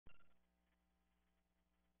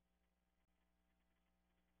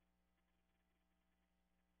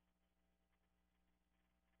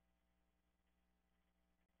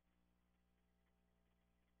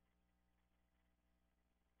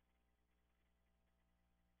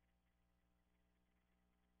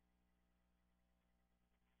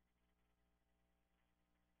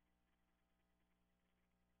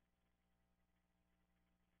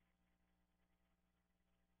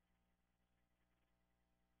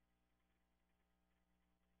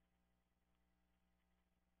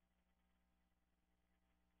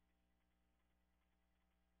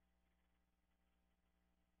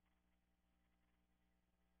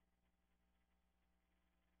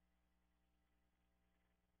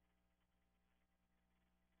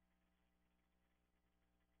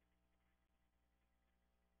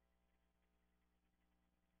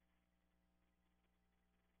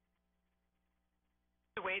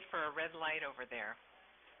wait for a red light over there.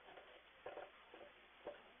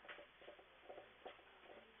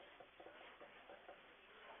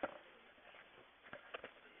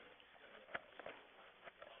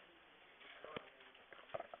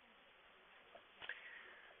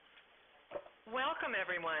 Welcome,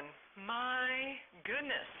 everyone. My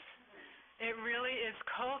goodness, it really is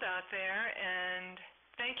cold out there, and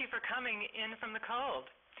thank you for coming in from the cold.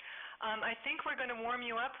 I think we're going to warm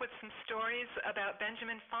you up with some stories about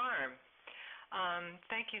Benjamin Farm.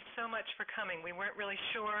 Thank you so much for coming. We weren't really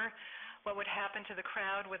sure what would happen to the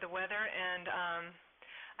crowd with the weather, and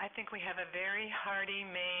I think we have a very hearty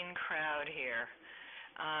Maine crowd here,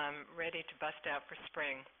 ready to bust out for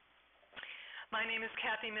spring. My name is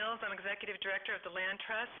Kathy Mills. I'm Executive Director of the Land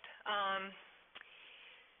Trust.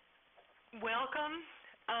 Welcome.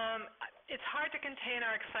 It's hard to contain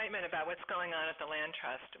our excitement about what's going on at the Land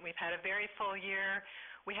Trust. We've had a very full year.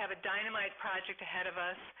 We have a dynamite project ahead of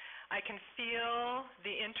us. I can feel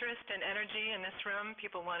the interest and energy in this room.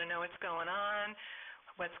 People want to know what's going on,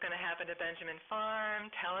 what's going to happen to Benjamin Farm,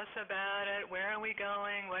 tell us about it, where are we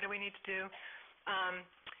going, what do we need to do.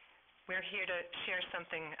 We're here to share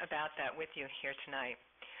something about that with you here tonight.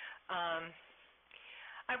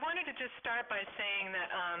 I wanted to just start by saying that,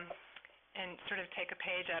 and sort of take a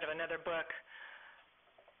page out of another book.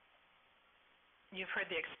 You've heard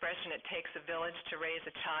the expression, it takes a village to raise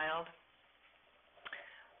a child.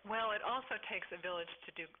 Well, it also takes a village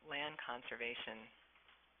to do land conservation,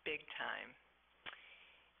 big time.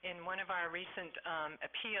 In one of our recent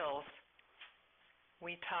appeals,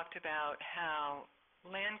 we talked about how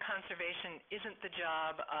land conservation isn't the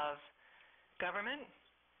job of government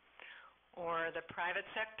or the private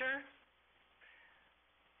sector.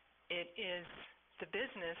 It is the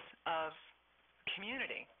business of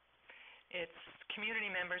community. It's community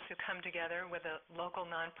members who come together with a local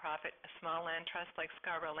nonprofit, a small land trust like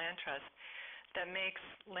Scarborough Land Trust, that makes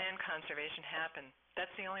land conservation happen.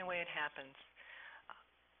 That's the only way it happens,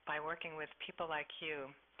 by working with people like you.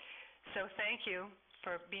 So thank you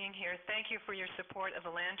for being here. Thank you for your support of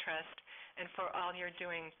the Land Trust and for all you're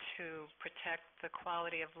doing to protect the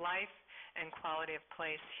quality of life and quality of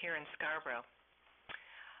place here in Scarborough.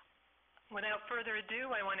 Without further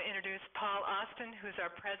ado, I want to introduce Paul Austin, who's our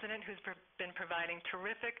president, who's been providing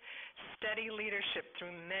terrific, steady leadership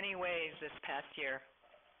through many ways this past year.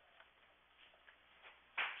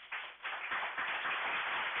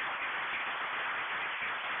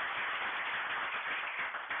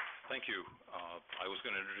 Thank you. I was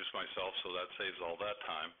going to introduce myself, so that saves all that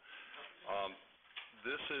time.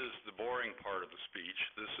 This is the boring part of the speech.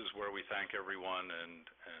 This is where we thank everyone and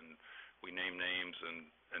we name names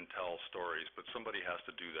and tell stories, but somebody has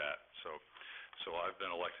to do that. So I've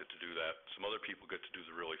been elected to do that. Some other people get to do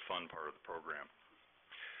the really fun part of the program.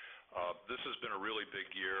 This has been a really big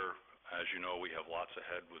year. As you know, we have lots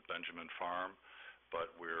ahead with Benjamin Farm,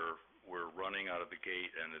 but we're running out of the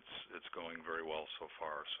gate, and it's going very well so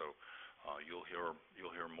far. So you'll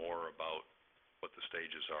hear more about what the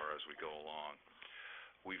stages are as we go along.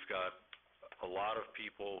 We've got a lot of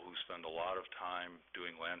people who spend a lot of time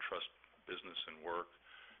doing land trust business and work,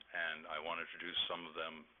 and I want to introduce some of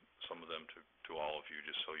them to all of you,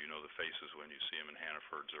 just so you know the faces when you see them in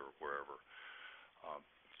Hannaford's or wherever.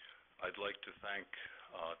 I'd like to thank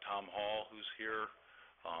Tom Hall, who's here.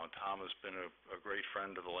 Tom has been a great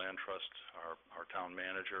friend of the Land Trust, our town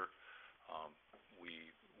manager.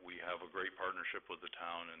 We have a great partnership with the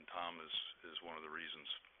town, and Tom is one of the reasons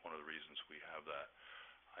we have that.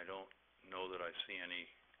 I don't know that I see any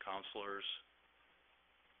counselors.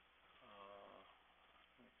 I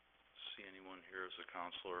don't see anyone here as a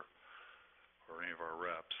counselor or any of our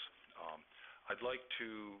reps.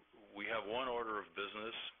 We have one order of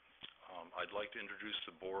business. I'd like to introduce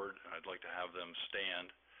the board, and I'd like to have them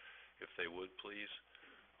stand, if they would, please.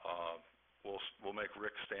 We'll make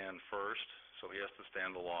Rick stand first, so he has to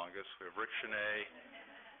stand the longest. We have Rick Cheney,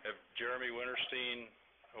 we have Jeremy Winterstein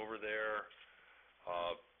over there.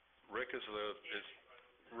 Rick is the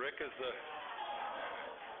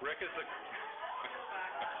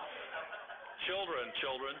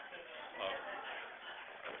children.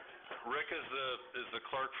 Rick is the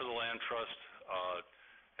clerk for the Land Trust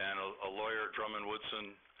and a lawyer at Drummond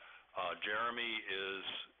Woodson. Jeremy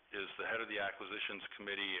is the head of the acquisitions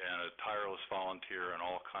committee and a tireless volunteer in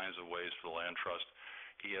all kinds of ways for the Land Trust.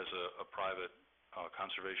 He has a private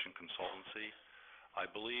conservation consultancy. I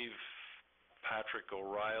believe Patrick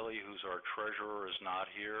O'Reilly, who's our treasurer, is not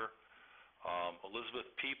here. Elizabeth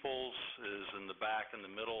Peoples is in the back in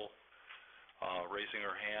the middle, raising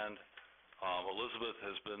her hand. Elizabeth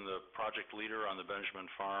has been the project leader on the Benjamin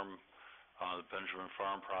Farm the Benjamin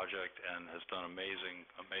Farm project, and has done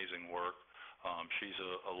amazing work. She's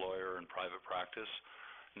a lawyer in private practice.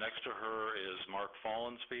 Next to her is Mark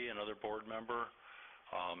Follansbee, another board member.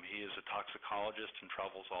 He is a toxicologist and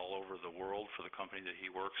travels all over the world for the company that he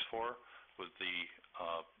works for with the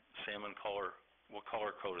salmon color. What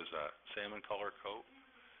color coat is that? Salmon color coat.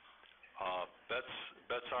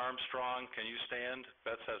 Beth Armstrong, can you stand?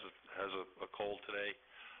 Beth has a cold today.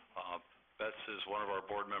 Beth is one of our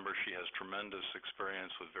board members. She has tremendous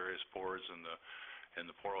experience with various boards in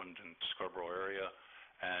the Portland and Scarborough area,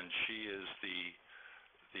 and she is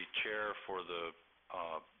the chair for the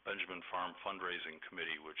Benjamin Farm fundraising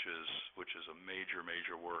committee, which is a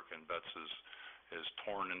major work, and Beth is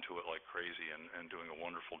torn into it like crazy and doing a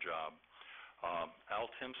wonderful job. Al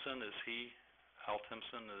Timpson, Al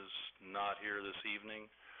Timpson is not here this evening,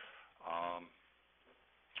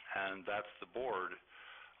 and that's the board.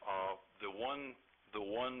 The one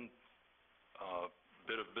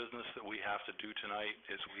bit of business that we have to do tonight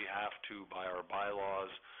is we have to, by our bylaws,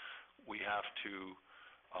 we have to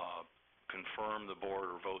confirm the board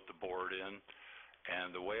or vote the board in.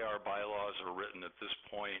 And the way our bylaws are written at this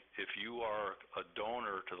point, if you are a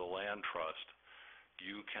donor to the land trust,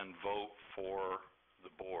 you can vote for the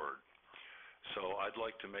board. So I'd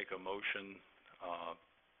like to make a motion.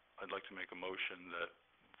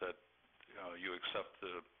 That you accept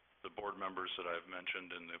the board members that I've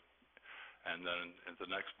mentioned, and then at the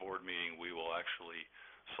next board meeting we will actually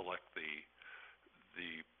select the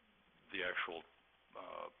actual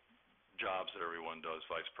jobs that everyone does: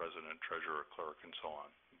 vice president, treasurer, clerk, and so on.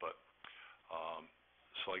 But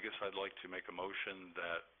so I guess I'd like to make a motion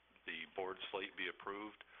that the board slate be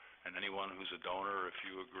approved, and anyone who's a donor, if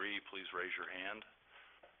you agree, please raise your hand,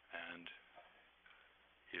 and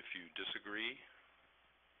if you disagree,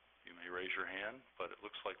 you may raise your hand. But it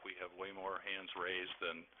looks like we have way more hands raised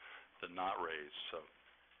than not raised. So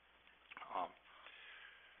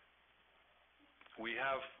we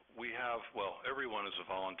have well, everyone is a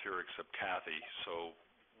volunteer except Kathy, so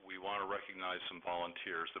we want to recognize some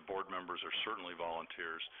volunteers. The board members are certainly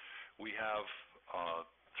volunteers. We have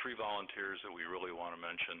 3 volunteers that we really want to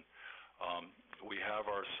mention. We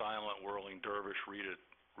have our silent whirling dervish, Rita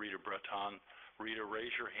Breton. Rita,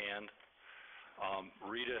 raise your hand.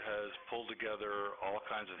 Rita has pulled together all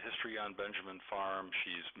kinds of history on Benjamin Farm.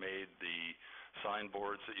 She's made the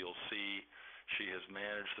signboards that you'll see. She has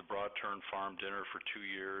managed the Broadturn Farm dinner for 2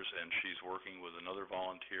 years, and she's working with another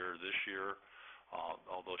volunteer this year,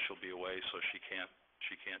 although she'll be away, so she can't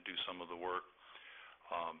do some of the work.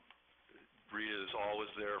 Rita is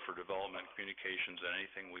always there for development, communications, and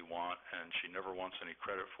anything we want, and she never wants any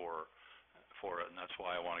credit for it, and that's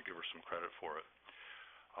why I want to give her some credit for it.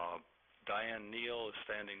 Diane Neal is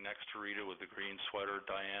standing next to Rita with the green sweater.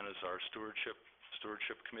 Diane is our Stewardship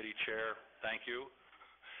Committee Chair. Thank you.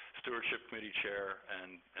 Stewardship Committee Chair,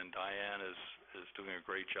 and Diane is doing a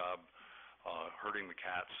great job herding the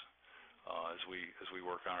cats as we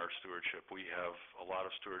work on our stewardship. We have a lot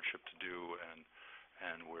of stewardship to do,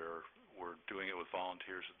 and we're doing it with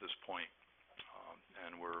volunteers at this point,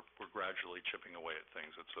 and we're gradually chipping away at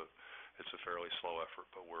things. It's a fairly slow effort,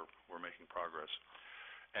 but we're making progress.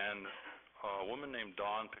 And a woman named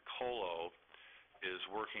Dawn Piccolo is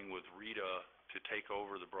working with Rita to take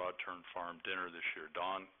over the Broadturn Farm dinner this year.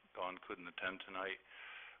 Dawn couldn't attend tonight,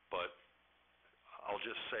 but I'll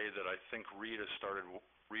just say that I think Rita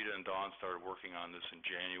and Dawn started working on this in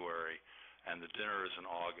January, and the dinner is in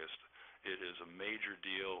August. It is a major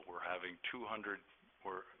deal. We're having 200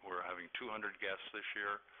 guests this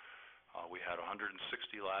year. We had 160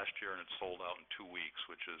 last year, and it sold out in 2 weeks,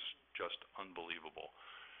 which is just unbelievable.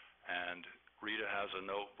 And Rita has a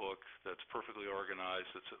notebook that's perfectly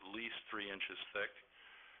organized. It's at least 3 inches thick.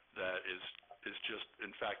 That is just,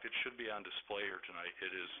 in fact, it should be on display here tonight.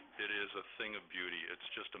 It is a thing of beauty. It's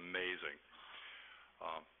just amazing.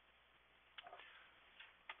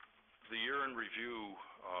 The year in review,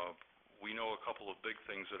 we know a couple of big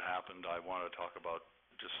things that happened. I want to talk about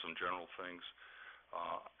just some general things.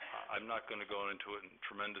 I'm not going to go into it in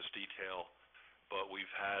tremendous detail, but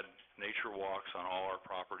we've had nature walks on all our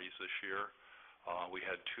properties this year. We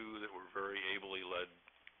had 2 that were very ably led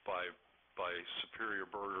by Superior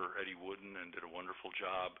Birder Eddie Wooden, and did a wonderful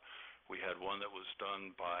job. We had one that was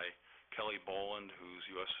done by Kelly Boland, who's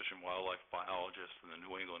U.S. Fish and Wildlife biologist and the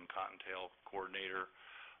New England Cottontail coordinator.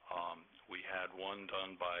 We had one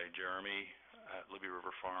done by Jeremy at Libby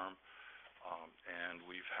River Farm. And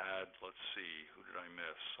we've had, let's see, who did I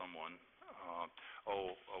miss? Someone.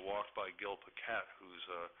 A walk by Gil Paquette, who's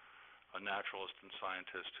a naturalist and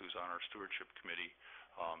scientist who's on our stewardship committee.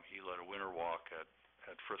 He led a winter walk at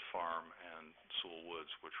at Frith Farm and Sewell Woods,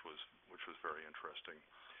 which was very interesting.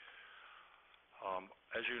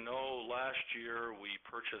 As you know, last year we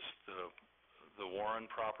purchased the Warren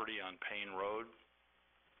property on Payne Road.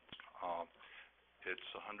 It's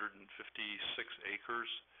 156 acres.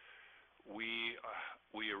 We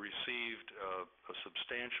received a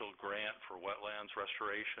substantial grant for wetlands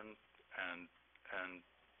restoration and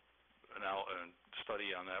a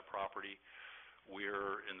study on that property.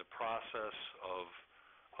 We're in the process of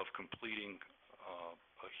completing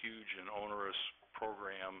a huge and onerous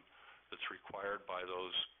program that's required by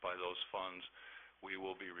those funds. We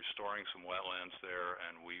will be restoring some wetlands there,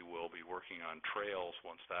 and we will be working on trails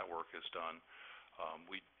once that work is done.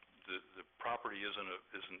 The property isn't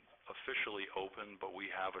officially open, but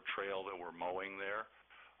we have a trail that we're mowing there.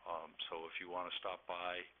 So if you want to stop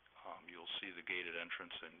by, you'll see the gated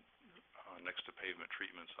entrance next to pavement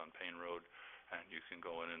treatments on Payne Road, and you can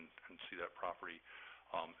go in and see that property.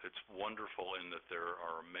 It's wonderful in that there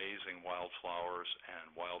are amazing wildflowers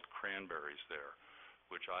and wild cranberries there,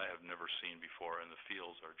 which I have never seen before, and the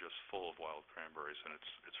fields are just full of wild cranberries, and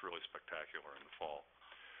it's really spectacular in the fall.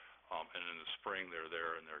 And in the spring, they're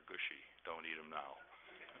there and they're gushy. Don't eat them now.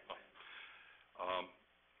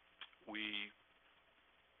 We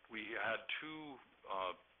had two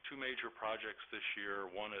major projects this year,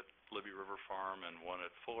 one at Libby River Farm and one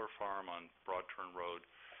at Fuller Farm on Broad Turn Road.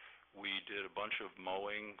 We did a bunch of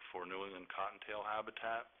mowing for New England cottontail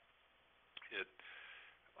habitat.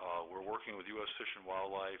 We're working with U.S. Fish and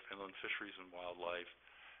Wildlife, Inland Fisheries and Wildlife,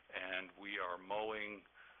 and we are mowing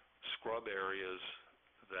scrub areas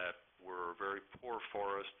that were very poor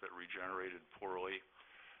forest that regenerated poorly,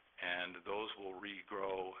 and those will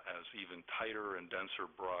regrow as even tighter and denser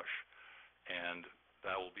brush, and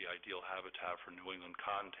that will be ideal habitat for New England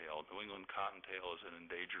cottontail. New England cottontail is an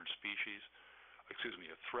endangered species, a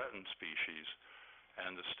threatened species,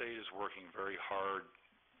 and the state is working very hard,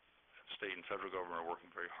 state and federal government are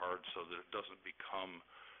working very hard so that it doesn't become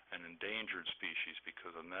an endangered species,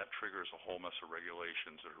 because then that triggers a whole mess of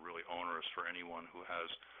regulations that are really onerous for anyone who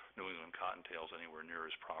has New England cottontails anywhere near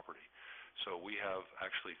his property. So we have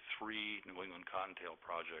actually 3 New England cottontail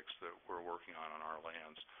projects that we're working on our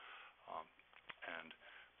lands, and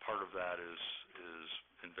part of that is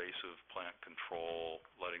invasive plant control,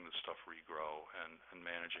 letting the stuff regrow, and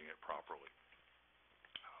managing it properly.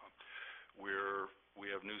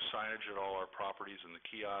 We have new signage at all our properties and the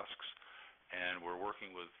kiosks, and we're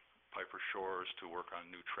working with Piper Shores to work on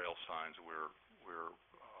new trail signs. We're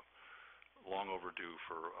long overdue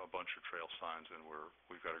for a bunch of trail signs, and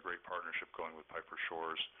we've got a great partnership going with Piper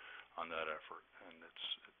Shores on that effort, and it's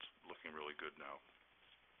looking really good now.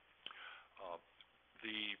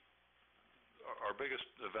 Our biggest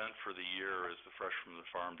event for the year is the Fresh from the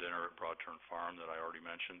Farm dinner at Broad Turn Farm that I already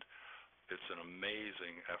mentioned. It's an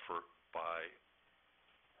amazing effort by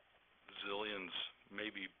zillions,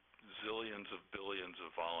 maybe zillions of billions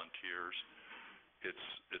of volunteers.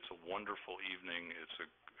 It's a wonderful evening. It's a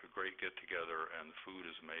great get-together, and the food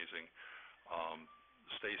is amazing.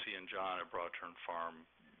 Stacy and John at Broad Turn Farm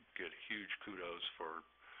get huge kudos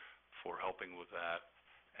for helping with that,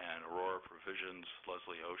 and Aurora Provisions,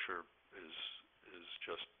 Leslie Osher is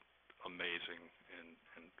just amazing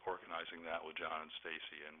in organizing that with John and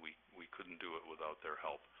Stacy, and we couldn't do it without their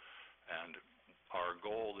help. And our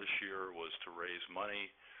goal this year was to raise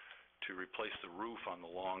money to replace the roof on the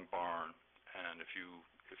long barn. And if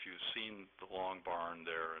you've seen the long barn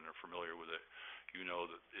there and are familiar with it, you know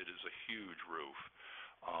that it is a huge roof.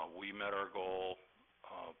 We met our goal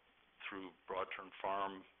through Broad Turn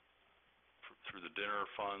Farm, through the dinner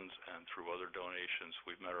funds, and through other donations.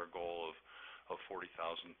 We've met our goal of $40,000+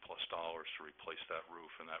 to replace that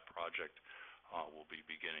roof, and that project will be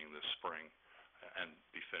beginning this spring and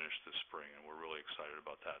be finished this spring, and we're really excited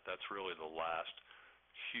about that. That's really the last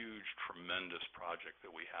huge, tremendous project that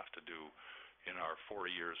we have to do in our 40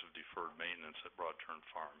 years of deferred maintenance at Broad Turn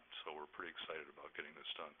Farm, so we're pretty excited about getting this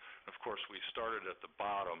done. And of course, we started at the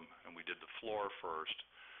bottom, and we did the floor first,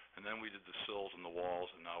 and then we did the sills and the walls,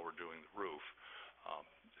 and now we're doing the roof.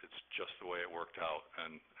 It's just the way it worked out,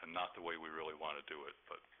 and not the way we really want to do it,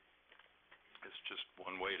 but it's just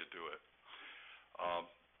one way to do it.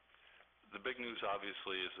 The big news,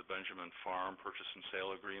 obviously, is the Benjamin Farm purchase and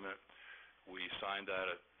sale agreement. We signed that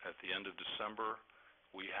at the end of December.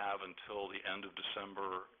 We have until the end of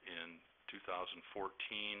December in 2014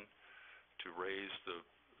 to raise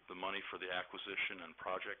the money for the acquisition and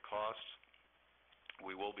project costs.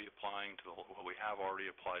 We will be applying we have already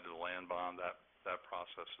applied to the land bond. That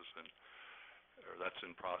process that's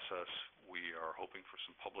in process. We are hoping for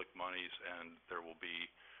some public monies, and there will be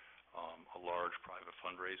a large private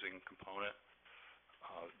fundraising component.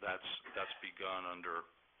 That's begun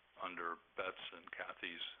under Beth's and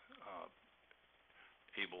Kathy's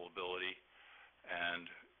able ability,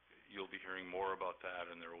 and you'll be hearing more about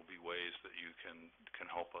that, and there will be ways that you can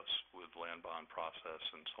help us with land bond process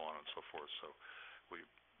and so on and so forth. So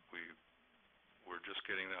we're just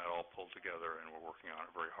getting that all pulled together, and we're working on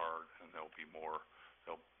it very hard, and there'll be more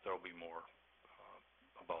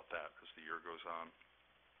about that as the year goes on.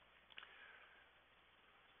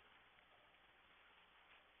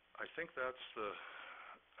 I think that's the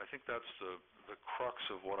crux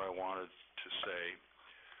of what I wanted to say.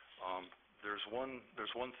 There's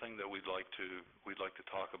one thing that we'd like to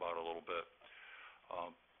talk about a little bit.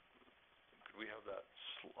 Could we have that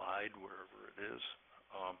slide wherever it is?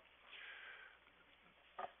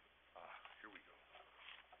 Here we go.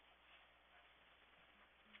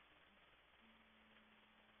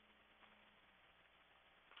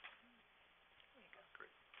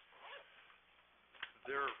 Great.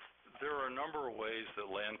 There are a number of ways that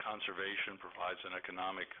land conservation provides an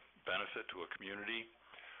economic benefit to a community.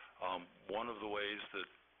 One of the ways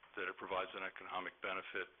that it provides an economic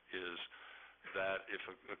benefit is that if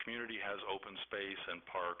a community has open space and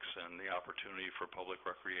parks and the opportunity for public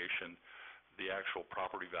recreation, the actual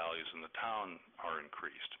property values in the town are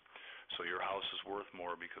increased. So your house is worth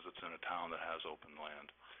more because it's in a town that has open land.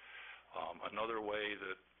 Another way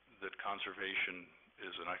that conservation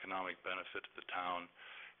is an economic benefit to the town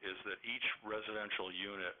is that each residential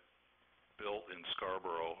unit built in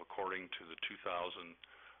Scarborough, according to the 2000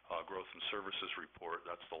 Growth and Services Report,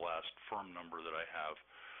 that's the last firm number that I have,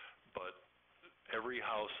 but every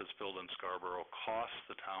house that's built in Scarborough costs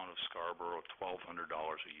the town of Scarborough $1,200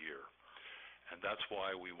 a year. And that's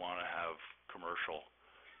why we want to have commercial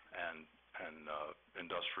and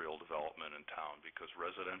industrial development in town, because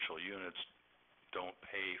residential units don't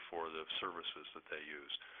pay for the services that they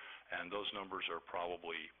use. And those numbers are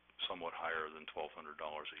probably somewhat higher than $1,200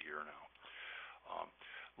 a year now.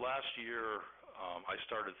 Last year, I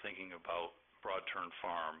started thinking about Broad Turn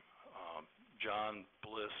Farm. John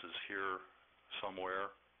Bliss is here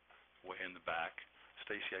somewhere, way in the back.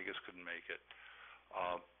 Stacy, I guess, couldn't make it.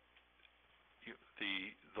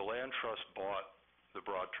 The land trust bought the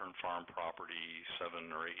Broad Turn Farm property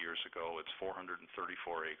 7 or 8 years ago. It's 434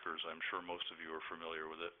 acres. I'm sure most of you are familiar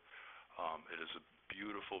with it. It is a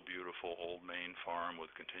beautiful, beautiful old Maine farm with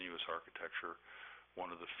continuous architecture, one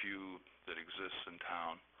of the few that exists in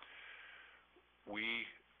town. We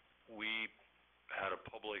had a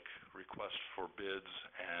public request for bids,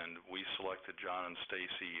 and we selected John and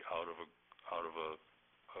Stacy out of a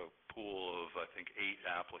pool of, I think, 8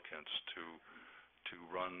 applicants to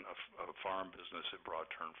run a farm business at Broad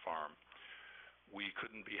Turn Farm. We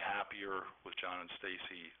couldn't be happier with John and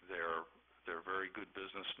Stacy. They're very good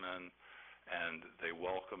businessmen, and they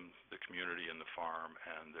welcome the community and the farm,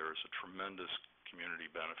 and there's a tremendous community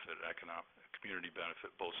benefit,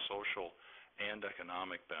 both social and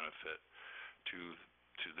economic benefit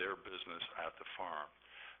to their business at the farm.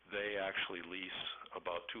 They actually lease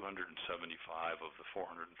about 275 of the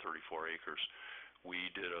 434 acres. We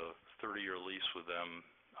did a 30-year lease with them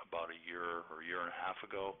about a year or a year and a half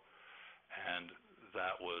ago, and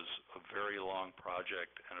that was a very long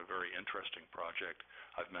project and a very interesting project.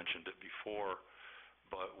 I've mentioned it before,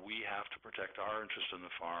 but we have to protect our interest in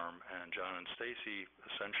the farm, and John and Stacy,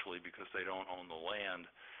 essentially, because they don't own the land,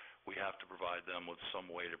 we have to provide them with some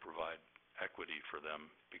way to provide equity for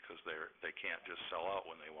them, because they can't just sell out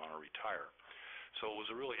when they want to retire. So it was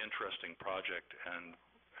a really interesting project, and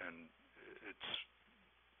it's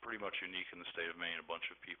pretty much unique in the state of Maine. A bunch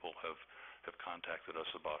of people have contacted us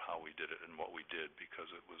about how we did it and what we did, because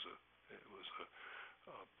it was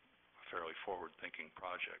a fairly forward-thinking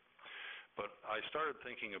project. But I started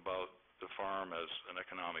thinking about the farm as an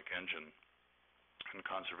economic engine and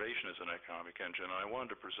conservation as an economic engine, and I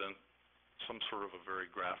wanted to present some sort of a very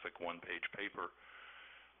graphic one-page paper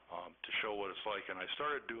to show what it's like. And I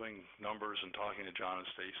started doing numbers and talking to John and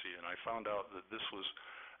Stacy, and I found out that this was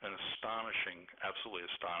an astonishing, absolutely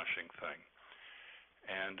astonishing thing.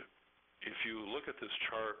 And if you look at this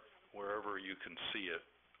chart wherever you can see it,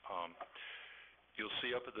 you'll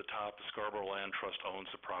see up at the top the Scarborough Land Trust owns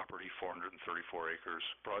the property, 434 acres.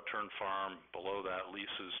 Broad Turn Farm, below that,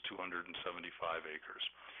 leases 275 acres.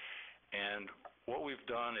 And what we've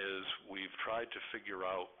done is we've tried to figure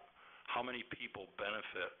out how many people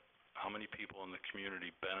benefit, how many people in the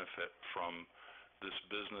community benefit from this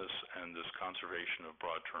business and this conservation of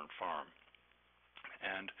Broad Turn Farm.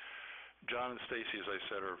 And John and Stacy, as I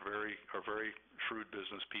said, are very shrewd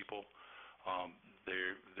business people.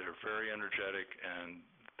 They're very energetic, and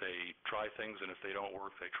they try things, and if they don't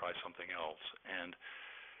work, they try something else. And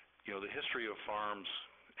the history of farms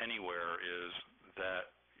anywhere is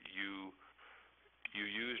that you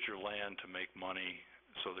used your land to make money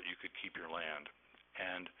so that you could keep your land.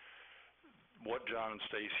 And what John and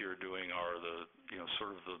Stacy are doing are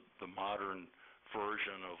sort of the modern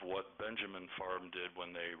version of what Benjamin Farm did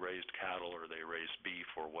when they raised cattle or they raised beef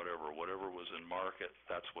or whatever was in market.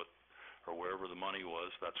 That's what, or wherever the money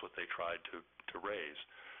was, that's what they tried to raise.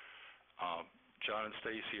 John and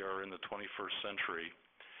Stacy are in the 21st century,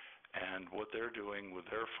 and what they're doing with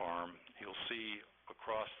their farm, you'll see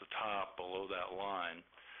across the top below that line,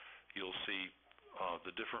 you'll see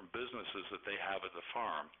the different businesses that they have at the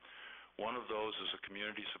farm. One of those is a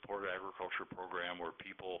community supported agriculture program where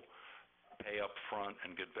people pay up front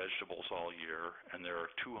and get vegetables all year, and there are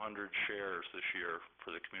 200 shares this year for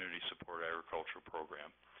the community support agriculture program.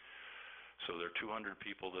 So there are 200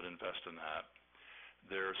 people that invest in that.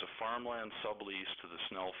 There's a farmland sublease to the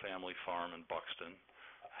Snell family farm in Buxton.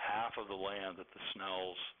 Half of the land that the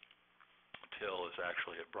Snells till is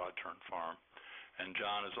actually at Broadturn Farm. And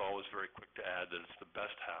John is always very quick to add that it's the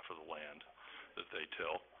best half of the land that they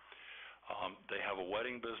till. They have a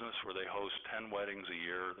wedding business where they host 10 weddings a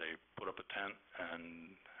year. They put up a tent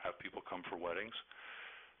and have people come for weddings.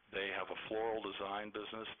 They have a floral design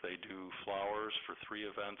business. They do flowers for 3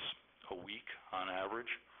 events a week on average.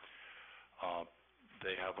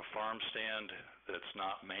 They have a farm stand that's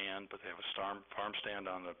not manned, but they have a farm stand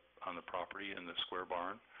on the property in the square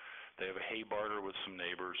barn. They have a hay barter with some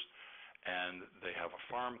neighbors, and they have a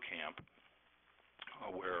farm camp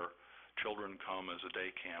where children come as a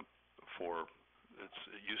day camp for, it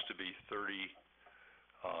used to be 30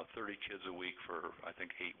 kids a week for, I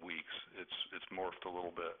think, 8 weeks. It's morphed a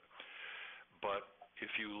little bit. But if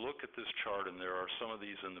you look at this chart, and there are some of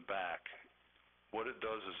these in the back, what it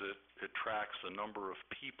does is it tracks the number of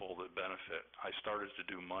people that benefit. I started to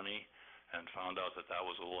do money and found out that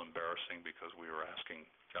was a little embarrassing because we were asking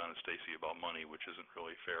John and Stacy about money, which isn't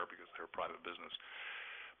really fair because they're a private business.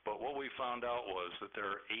 But what we found out was that there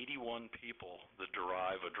are 81 people that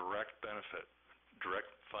derive a direct benefit, direct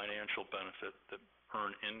financial benefit, that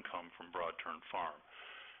earn income from Broadturn Farm.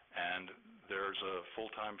 And there's a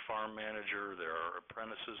full-time farm manager, there are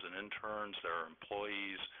apprentices and interns, there are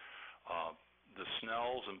employees. The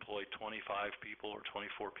Snells employ 25 people or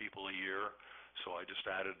 24 people a year, so I just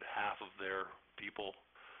added half of their people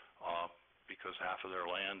because half of their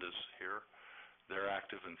land is here. They're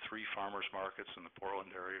active in 3 farmers markets in the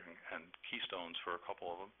Portland area and Keystones for a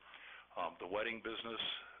couple of them. The wedding business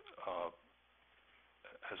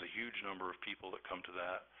has a huge number of people that come to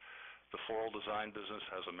that. The floral design business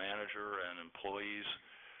has a manager and employees.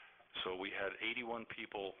 So we had 81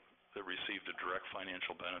 people that received a direct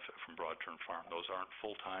financial benefit from Broadturn Farm. Those aren't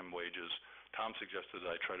full-time wages. Tom suggested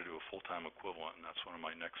that I try to do a full-time equivalent, and that's one of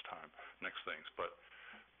my next things. But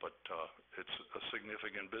it's a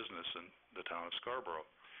significant business in the town of Scarborough.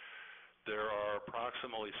 There are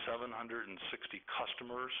approximately 760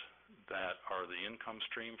 customers that are the income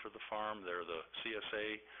stream for the farm. They're the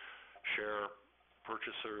CSA share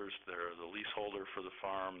purchasers, they're the leaseholder for the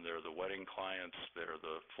farm, they're the wedding clients, they're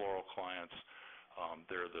the floral clients,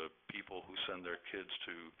 they're the people who send their kids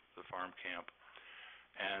to the farm camp.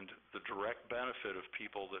 And the direct benefit of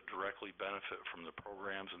people that directly benefit from the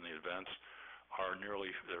programs and the events are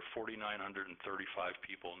there are 4,935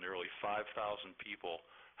 people, nearly 5,000 people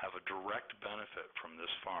have a direct benefit from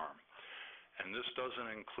this farm. And this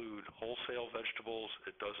doesn't include wholesale vegetables,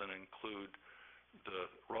 it doesn't include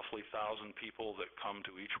the roughly 1,000 people that come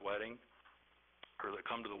to each wedding, or that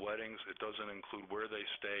come to the weddings. It doesn't include where they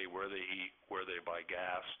stay, where they eat, where they buy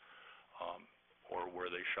gas, or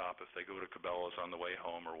where they shop if they go to Cabela's on the way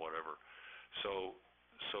home or whatever. So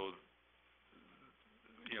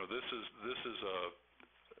this is a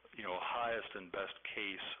highest and best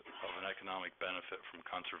case of an economic benefit from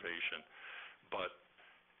conservation, but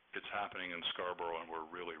it's happening in Scarborough, and we're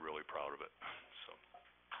really, really proud of it. So,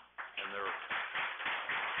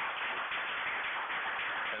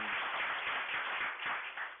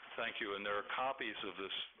 thank you. And there are copies of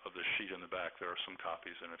this sheet in the back. There are some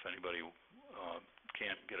copies, and if anybody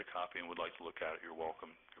can't get a copy and would like to look at it, you're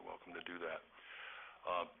welcome. You're welcome to do that.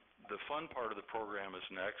 The fun part of the program is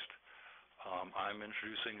next. I'm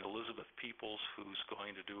introducing Elizabeth Peoples, who's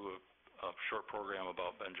going to do a short program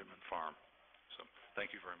about Benjamin Farm. So thank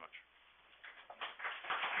you very much.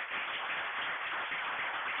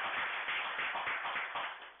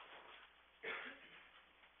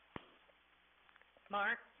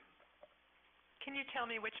 Mark, can you tell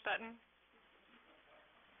me which button?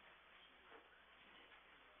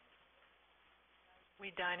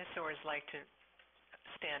 We dinosaurs like to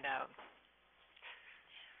stand out.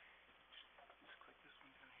 Just click this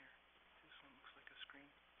one down here.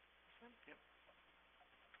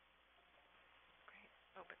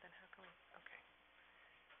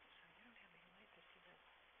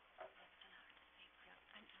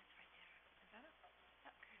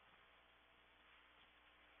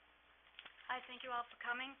 Thank you all for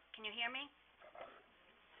coming. Can you hear me?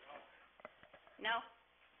 No?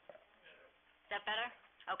 Is that better?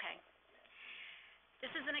 Okay.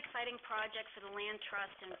 This is an exciting project for the Land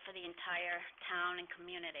Trust and for the entire town and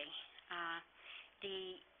community.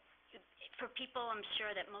 For people, I'm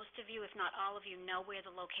sure that most of you, if not all of you, know where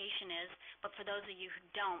the location is, but for those of you who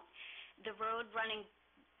don't, the road running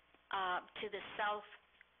to the south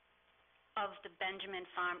of the Benjamin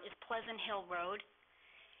Farm is Pleasant Hill Road.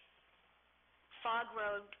 Fog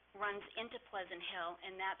Road runs into Pleasant Hill,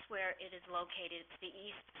 and that's where it is located. It's the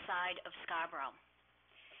east side of Scarborough.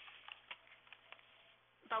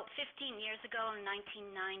 About 15 years ago, in the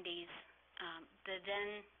 1990s, the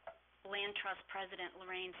then Land Trust President,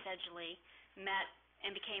 Lorraine Sedgley, met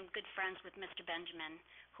and became good friends with Mr. Benjamin,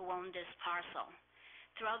 who owned this parcel.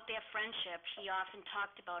 Throughout their friendship, he often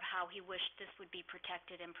talked about how he wished this would be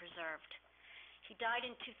protected and preserved. He died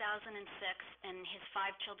in 2006, and his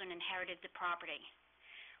 5 children inherited the property.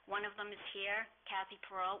 One of them is here, Kathy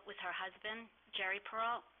Perrault, with her husband, Jerry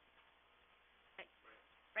Perrault,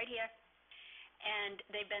 right here. And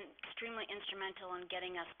they've been extremely instrumental in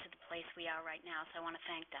getting us to the place we are right now, so I want to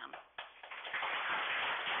thank them.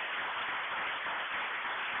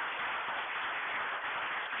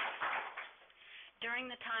 During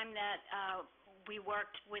the time that we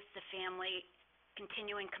worked with the family,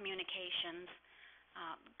 continuing communications,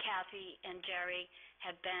 Kathy and Jerry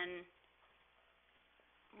have been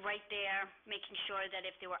right there, making sure that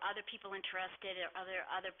if there were other people interested or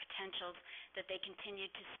other potentials, that they continued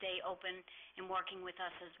to stay open and working with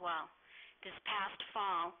us as well. This past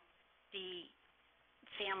fall, the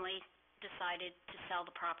family decided to sell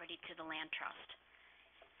the property to the Land Trust.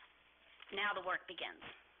 Now the work begins.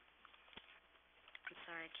 I'm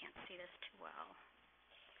sorry, I can't see this too well.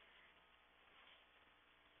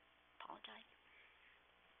 Apologize.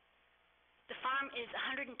 The farm is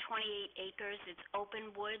 128 acres. It's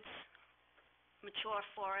open woods, mature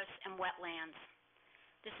forests, and wetlands.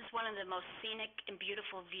 This is one of the most scenic and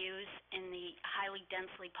beautiful views in the highly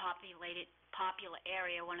densely popular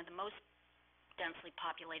area, one of the most densely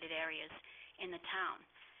populated areas in the town,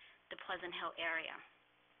 the Pleasant Hill area.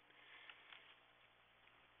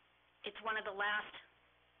 It's one of the last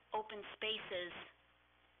open spaces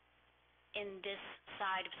in this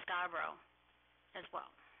side of Scarborough as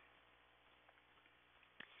well.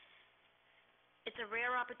 It's a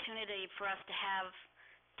rare opportunity for us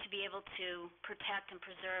to be able to protect and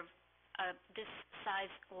preserve this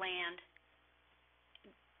size land,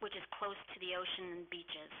 which is close to the ocean and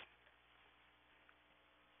beaches.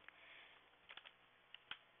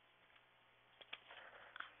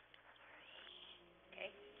 Okay.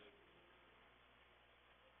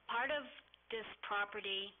 Part of this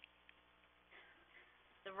property,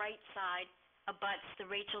 the right side, abuts the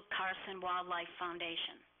Rachel Carson Wildlife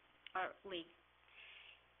Foundation, or League.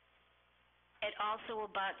 It also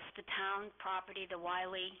abuts the town property, the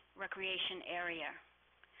Wiley Recreation Area.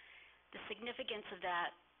 The significance of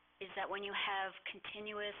that is that when you have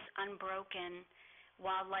continuous, unbroken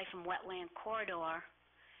wildlife and wetland corridor,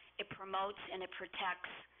 it promotes and it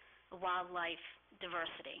protects wildlife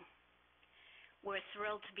diversity. We're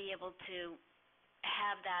thrilled to be able to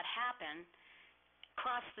have that happen.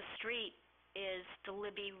 Across the street is the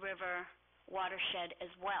Libby River watershed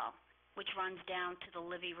as well, which runs down to the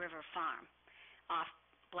Libby River Farm off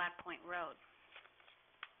Black Point Road.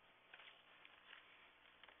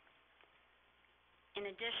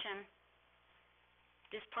 In addition,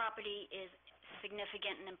 this property is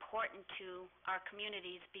significant and important to our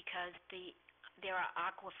communities because there are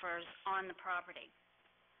aquifers on the property.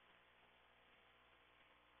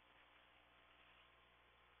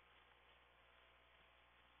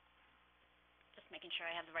 Just making sure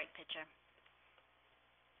I have the right picture.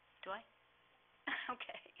 Do I?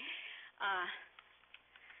 Okay.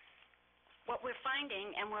 What we're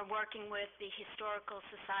finding, and we're working with the Historical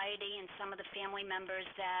Society and some of the family members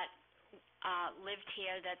that lived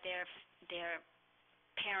here, that their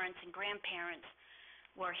parents and grandparents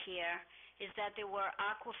were here, is that there were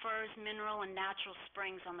aquifers, mineral, and natural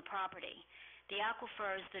springs on the property. The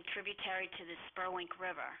aquifer is the tributary to the Spurwink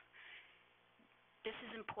River. This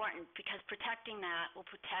is important because protecting that will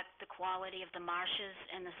protect the quality of the marshes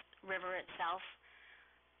and the river itself,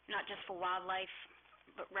 not just for wildlife,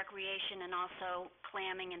 but recreation and also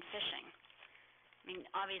clamming and fishing. I mean,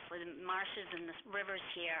 obviously the marshes and the rivers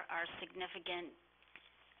here are a significant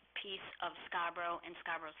piece of Scarborough and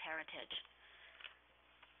Scarborough's heritage.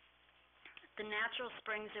 The natural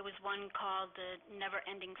springs, there was one called the Never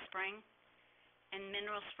Ending Spring, and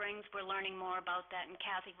mineral springs, we're learning more about that, and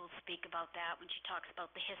Kathy will speak about that when she talks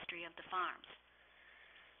about the history of the farms.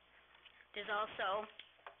 There's also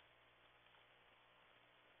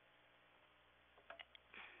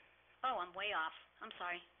Oh, I'm way off. I'm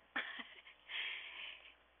sorry.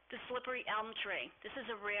 The slippery elm tree. This is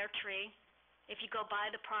a rare tree. If you go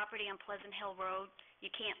by the property on Pleasant Hill Road,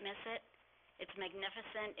 you can't miss it. It's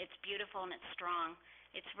magnificent, it's beautiful, and it's strong.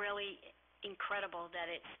 It's really incredible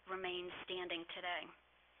that it remains standing today.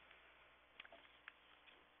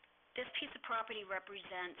 This piece of property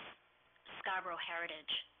represents Scarborough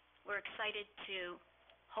heritage. We're excited to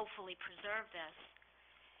hopefully preserve this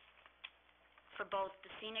for both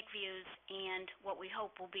the scenic views and what we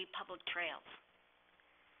hope will be public trails.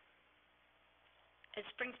 This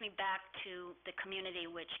brings me back to the community,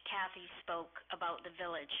 which Kathy spoke about the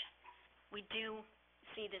village. We do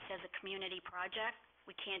see this as a community project.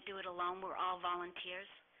 We can't do it alone. We're all volunteers.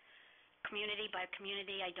 Community by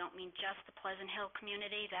community, I don't mean just the Pleasant Hill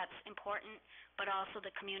community, that's important, but also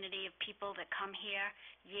the community of people that come here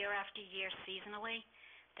year after year seasonally,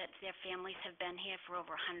 that their families have been here for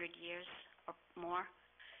over 100 years or more,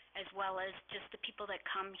 as well as just the people that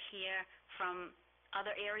come here from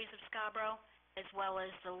other areas of Scarborough, as well as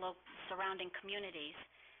the surrounding communities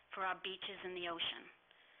for our beaches and the ocean,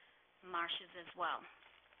 marshes as well.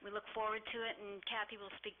 We look forward to it, and Kathy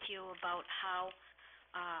will speak to you about how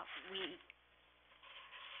we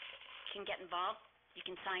can get involved. You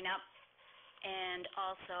can sign up, and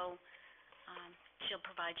also she'll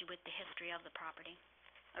provide you with the history of the property,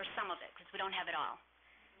 or some of it, because we don't have it all.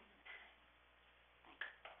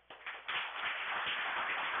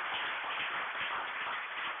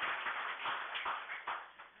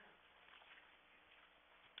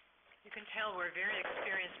 You can tell we're very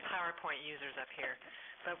experienced PowerPoint users up here,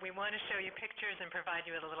 but we want to show you pictures and provide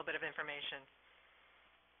you with a little bit of information.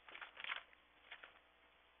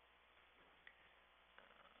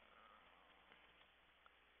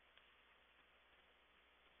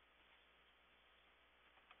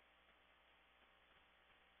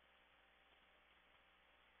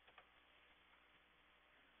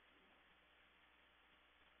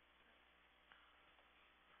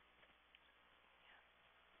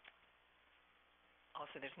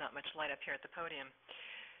 Also, there's not much light up here at the podium.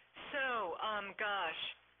 So, gosh,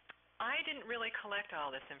 I didn't really collect all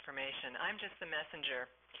this information. I'm just the messenger.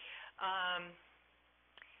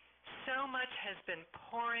 So much has been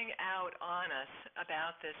pouring out on us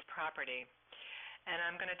about this property, and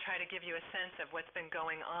I'm going to try to give you a sense of what's been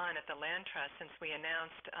going on at the Land Trust since we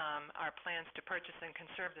announced our plans to purchase and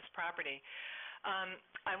conserve this property.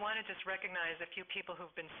 I want to just recognize a few people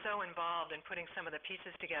who've been so involved in putting some of the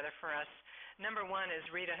pieces together for us. Number one is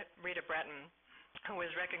Rita Breton, who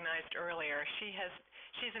was recognized earlier.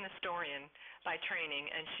 She's an historian by training,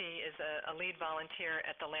 and she is a lead volunteer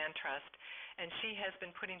at the Land Trust, and she has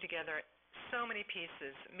been putting together so many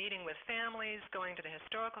pieces, meeting with families, going to the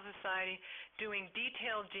Historical Society, doing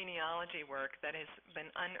detailed genealogy work that has been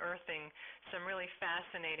unearthing some really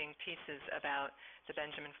fascinating pieces about the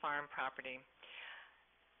Benjamin Farm property.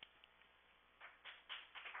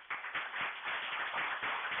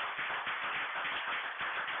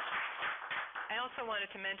 I also wanted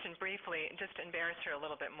to mention briefly, just to embarrass her a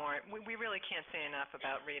little bit more, we really can't say enough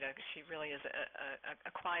about Rita. She really is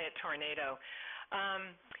a quiet tornado.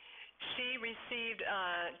 She received,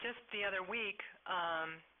 just the other week,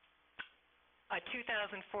 a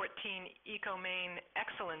 2014 EcoMaine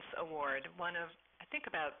Excellence Award, one of, I think,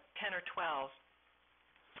 about 10 or 12.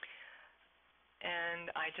 And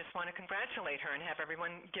I just want to congratulate her and have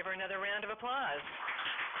everyone give her another round of applause.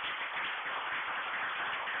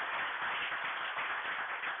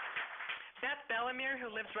 Beth Bellemere, who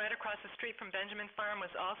lives right across the street from Benjamin Farm, was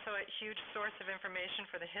also a huge source of information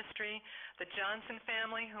for the history. The Johnson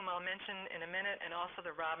family, whom I'll mention in a minute, and also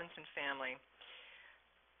the Robinson family.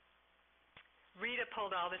 Rita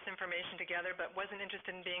pulled all this information together but wasn't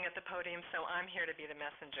interested in being at the podium, so I'm here to be the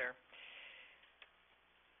messenger.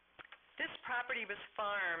 This property was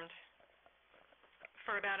farmed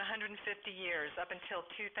for about 150 years, up until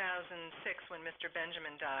 2006 when Mr.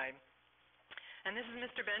 Benjamin died. And this is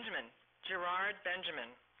Mr. Benjamin. Gerard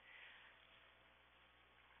Benjamin.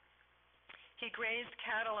 He grazed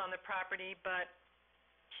cattle on the property, but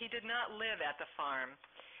he did not live at the farm,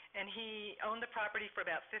 and he owned the property for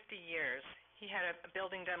about 50 years. He had a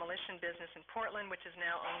building demolition business in Portland, which is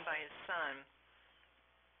now owned by his son.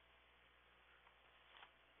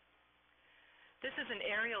 This is an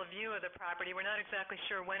aerial view of the property. We're not exactly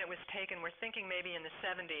sure when it was taken. We're thinking maybe in the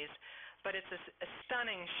 70s, but it's a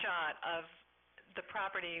stunning shot of the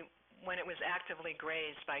property when it was actively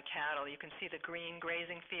grazed by cattle. You can see the green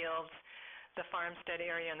grazing fields, the farmstead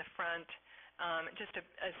area in the front, just a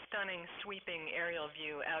stunning sweeping aerial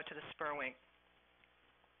view out to the Spurwink.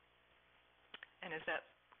 And is that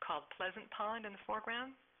called Pleasant Pond in the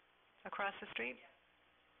foreground across the street?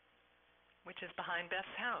 which is behind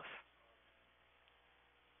Beth's house.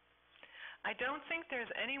 I don't think there's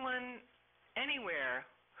anyone anywhere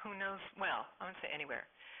who knows, well, I won't say anywhere.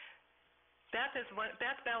 Beth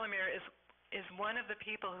Bellemere is one of the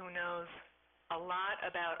people who knows a lot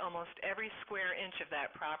about almost every square inch of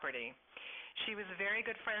that property. She was very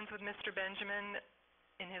good friends with Mr. Benjamin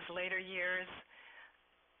in his later years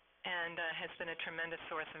and has been a tremendous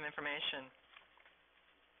source of information.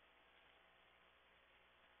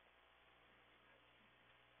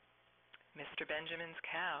 Mr. Benjamin's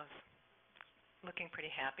cows, looking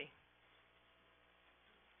pretty happy.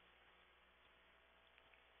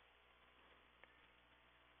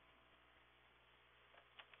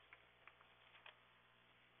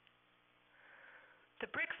 The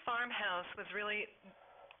brick farmhouse was really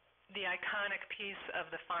the iconic piece of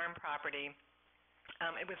the farm property.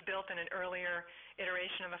 It was built in an earlier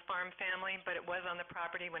iteration of a farm family, but it was on the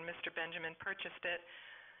property when Mr. Benjamin purchased it.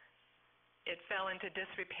 It fell into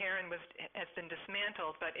disrepair and has been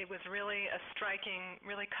dismantled, but it was really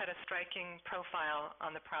cut a striking profile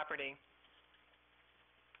on the property.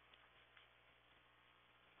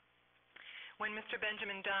 When Mr.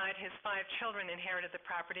 Benjamin died, his 5 children inherited the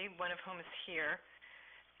property, one of whom is here.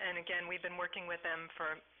 And again, we've been working with them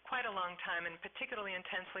for quite a long time, and particularly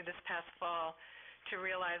intensely this past fall, to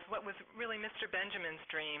realize what was really Mr. Benjamin's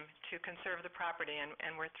dream, to conserve the property,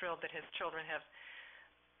 and we're thrilled that his children have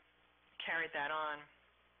carried that on.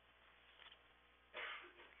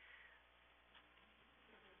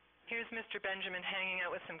 Here's Mr. Benjamin hanging out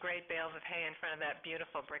with some great bales of hay in front of that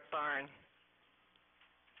beautiful brick barn.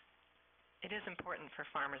 It is important for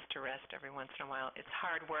farmers to rest every once in a while. It's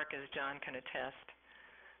hard work, as John can attest.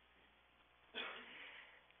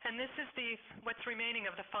 And this is what's remaining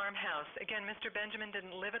of the farmhouse. Again, Mr. Benjamin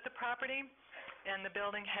didn't live at the property, and the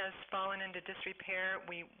building has fallen into disrepair.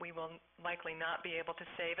 We will likely not be able to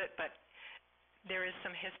save it, but there is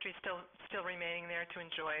some history still remaining there to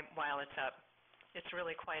enjoy while it's up. It's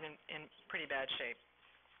really quite in pretty bad shape.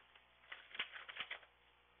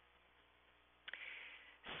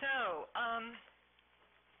 So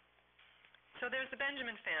there's the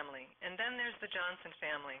Benjamin family, and then there's the Johnson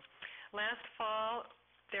family. Last fall,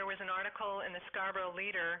 there was an article in the Scarborough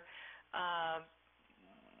Leader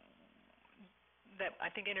that I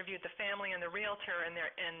think interviewed the family and the realtor and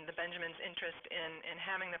the Benjamins' interest in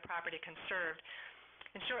having the property conserved.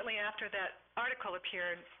 And shortly after that article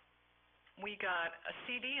appeared, we got a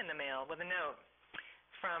CD in the mail with a note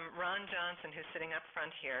from Ron Johnson, who's sitting up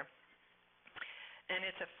front here. And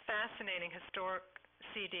it's a fascinating historic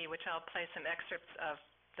CD, which I'll play some excerpts of.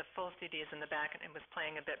 The full CD is in the back, and it was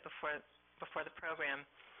playing a bit before the program.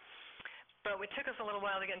 But it took us a little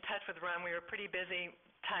while to get in touch with Ron. We were pretty busy,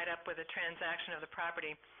 tied up with a transaction of the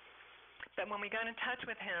property. But when we got in touch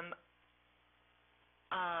with him,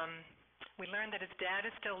 we learned that his dad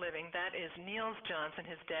is still living. That is Niels Johnson,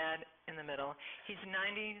 his dad in the middle. He's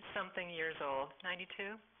 90-something years old,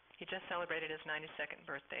 92? He just celebrated his 92nd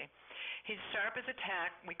birthday. He's sharp as a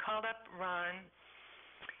tack. We called up Ron,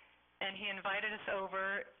 and he invited us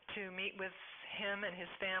over to meet with him and his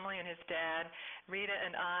family and his dad. Rita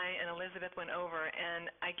and I and Elizabeth went over, and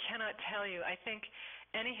I cannot tell you, I think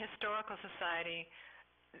any historical society,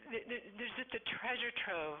 there's just a treasure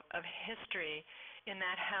trove of history in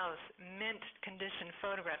that house. Mint condition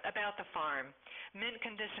photographs about the farm, mint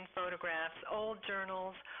condition photographs, old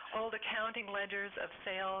journals, old accounting ledgers of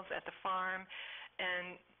sales at the farm.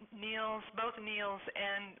 And both Niels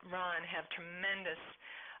and Ron have tremendous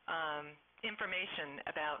information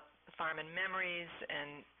about the farm and memories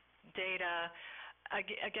and data.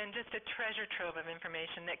 Again, just a treasure trove of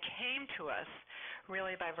information that came to us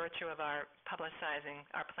really by virtue of our publicizing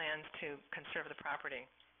our plans to conserve the property.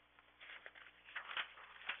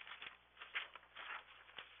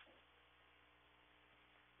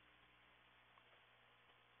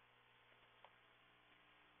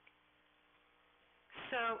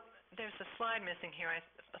 So there's a slide missing here. I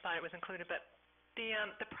thought it was included, but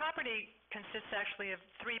the property consists actually of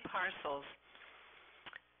 3 parcels.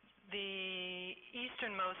 The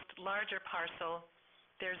easternmost larger parcel,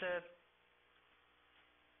 there's a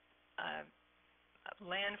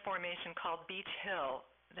land formation called Beach Hill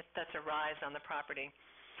that's a rise on the property.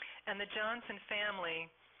 And the Johnson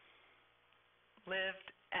family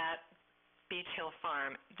lived at Beach Hill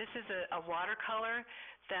Farm. This is a watercolor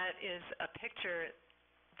that is a picture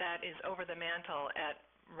that is over the mantle at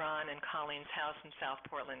Ron and Colleen's house in South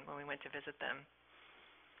Portland when we went to visit them.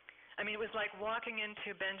 I mean, it was like walking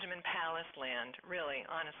into Benjamin Palace land, really,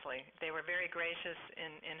 honestly. They were very gracious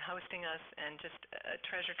in hosting us, and just a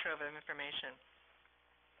treasure trove of information.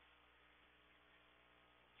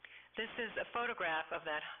 This is a photograph of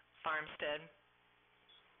that farmstead.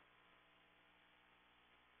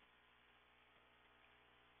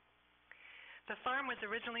 The farm was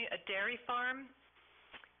originally a dairy farm,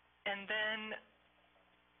 and then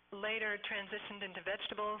later transitioned into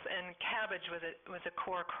vegetables, and cabbage was a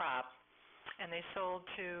core crop. And they sold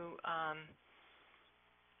to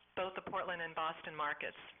both the Portland and Boston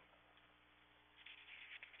markets.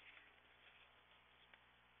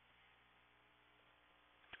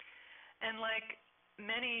 And like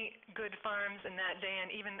many good farms in that day,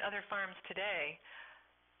 and even other farms today,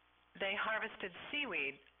 they harvested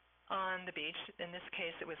seaweed on the beach. In this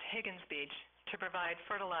case, it was Higgins Beach, to provide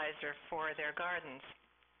fertilizer for their gardens.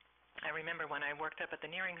 I remember when I worked up at the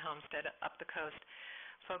Nearing homestead up the coast,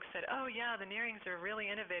 folks said, "Oh yeah, the Nearings are really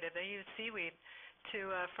innovative. They use seaweed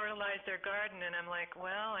to fertilize their garden." And I'm like,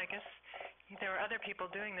 well, I guess there were other people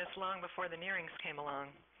doing this long before the Nearings came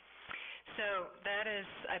along. So that is,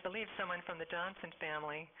 I believe, someone from the Johnson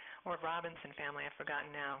family, or Robinson family, I've forgotten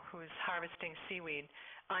now, who's harvesting seaweed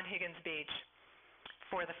on Higgins Beach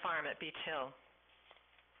for the farm at Beach Hill.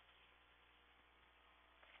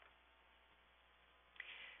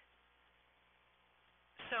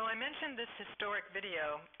 So I mentioned this historic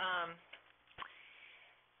video,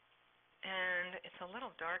 and it's a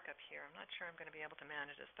little dark up here. I'm not sure I'm going to be able to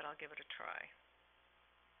manage this, but I'll give it a try.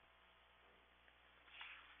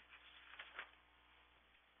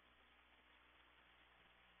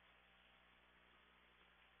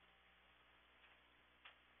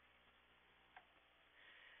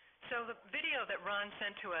 So the video that Ron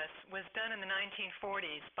sent to us was done in the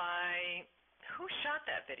 1940s by, who shot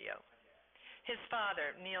that video? His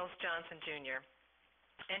father, Niels Johnson Jr.,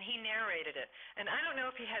 and he narrated it. And I don't know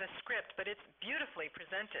if he had a script, but it's beautifully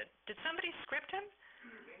presented. Did somebody script him?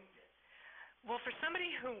 Well, for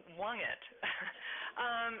somebody who wung it,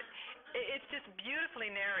 it's just beautifully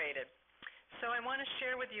narrated. So I want to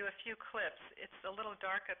share with you a few clips. It's a little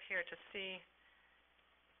dark up here to see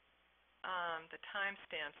the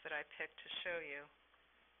timestamps that I picked to show you.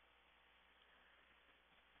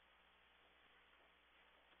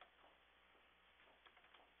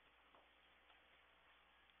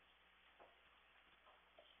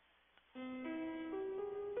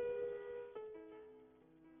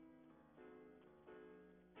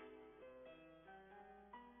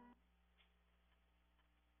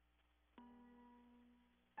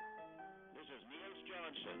 This is Niels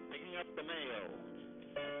Johnson picking up the mail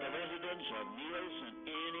at the residence of Niels and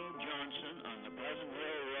Annie Johnson on the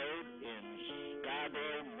Pleasantville Road in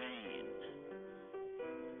Scarborough, Maine.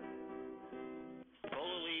 Pull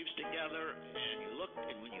the leaves together and you look,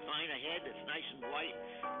 and when you find a head that's nice and white,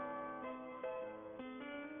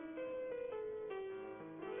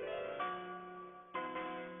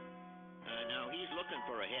 now he's looking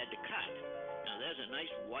for a head to cut. Now there's a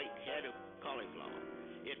nice white head of cauliflower.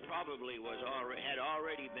 It probably had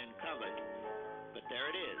already been covered, but there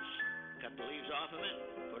it is. Cut the leaves off of it,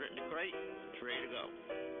 put it in the crate, it's ready to go.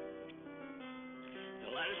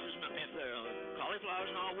 The lettuce is not, if the cauliflower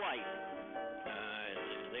is not white,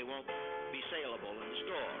 they won't be saleable in the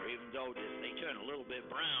store. Even though they turn a little bit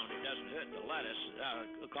brown, it doesn't hurt the lettuce,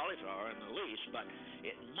 the cauliflower in the least, but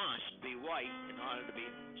it must be white in order to be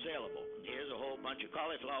saleable. And here's a whole bunch of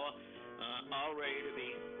cauliflower all ready to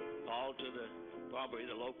be hauled to probably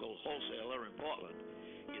the local wholesaler in Portland.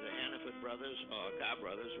 Either Hannaford Brothers or Carr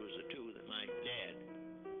Brothers was the two that my dad.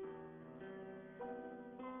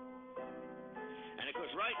 And it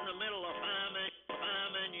goes right in the middle of farming, the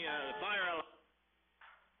fire alarm.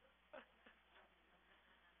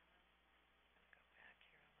 Go back here a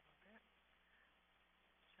little bit.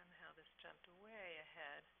 Somehow this jumped way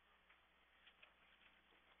ahead.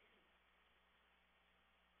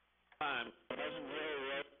 Pleasantville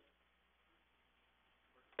Road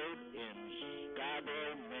in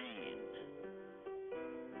Scarborough, Maine.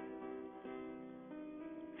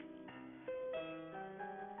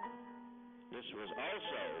 This was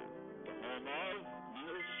also the home of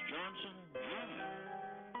Niels Johnson Jr.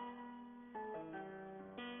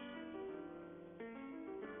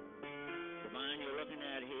 The barn you're looking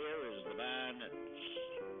at here is the barn that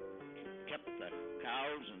kept the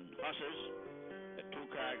cows and horses, a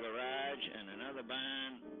two-car garage, and another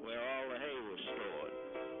barn where all the hay was stored.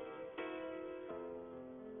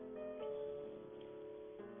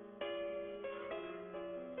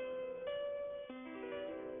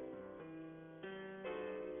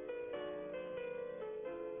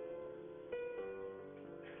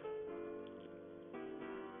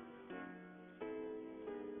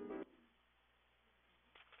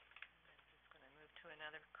 To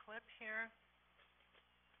another clip here.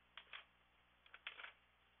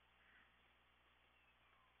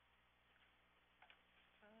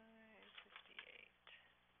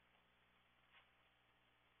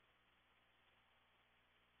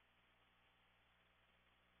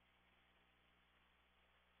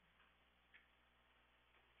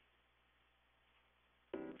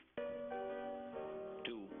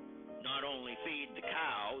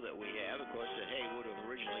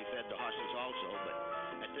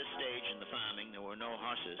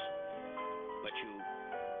 horses, but you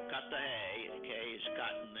cut the hay. The hay is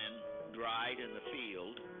cut and then dried in the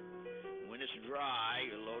field. When it's dry,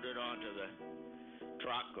 you load it onto the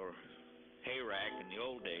truck or hay rack in the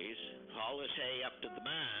old days, haul this hay up to the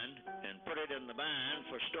barn and put it in the barn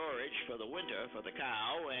for storage for the winter for the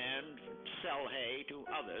cow and sell hay to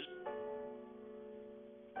others.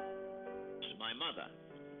 This is my mother.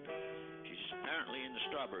 She's apparently in the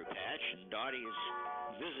strawberry patch, and Dottie is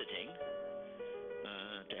visiting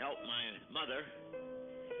to help my mother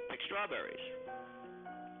pick strawberries.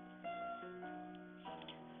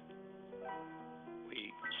 We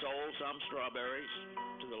sold some strawberries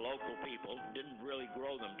to the local people. Didn't really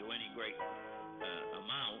grow them to any great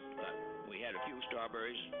amount, but we had a few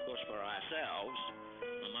strawberries, of course, for ourselves.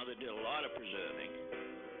 My mother did a lot of preserving.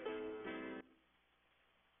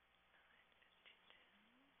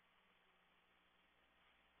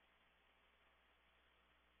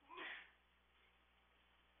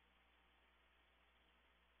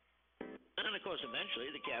 And of course, eventually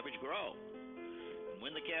the cabbage grow. And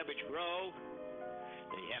when the cabbage grow,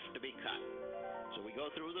 they have to be cut. So we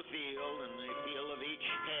go through the field and the feel of each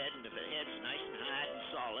head, and if the head's nice and hard and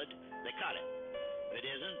solid, they cut it. If it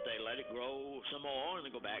isn't, they let it grow some more and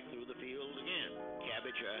they go back through the field again.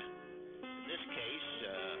 Cabbage are, in this case,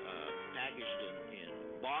 packaged in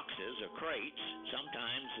boxes or crates.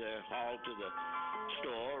 Sometimes they're hauled to the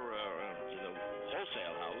store or to the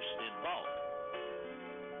wholesale house in bulk.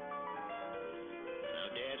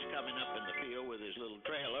 Dad's coming up in the field with his little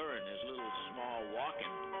trailer and his little small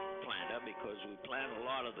walking planter, because we plant a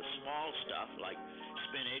lot of the small stuff like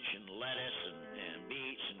spinach and lettuce and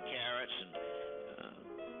beets and carrots, and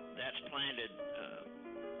that's planted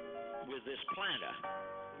with this planter,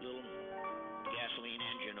 little gasoline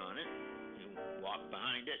engine on it. You walk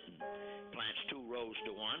behind it and plants 2 rows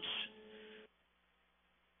to once.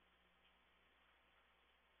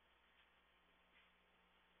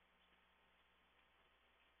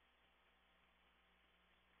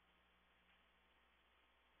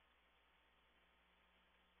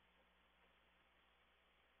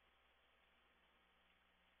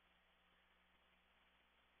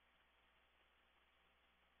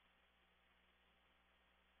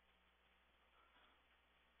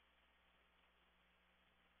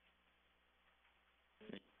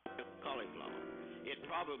 Cauliflower. It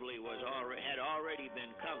probably had already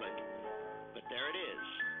been covered, but there it is.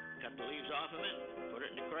 Cut the leaves off of it, put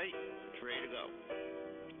it in the crate, it's ready to go.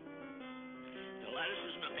 The lettuce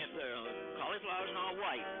is not, if the cauliflower is not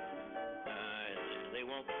white, they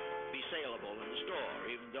won't be saleable in the store.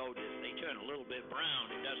 Even though they turn a little bit brown,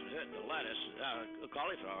 it doesn't hurt the lettuce, the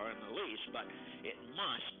cauliflower in the least, but it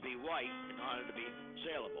must be white in order to be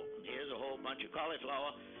saleable. And here's a whole bunch of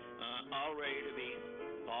cauliflower all ready to be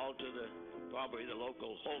hauled to probably the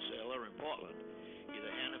local wholesaler in Portland.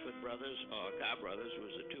 Either Hannaford Brothers or Carr Brothers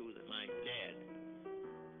was the two that my dad.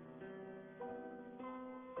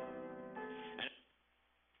 And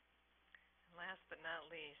last but not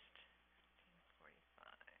least,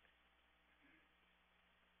 1945.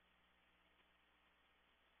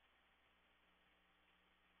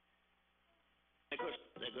 of course,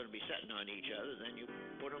 they're going to be sitting on each other. Then you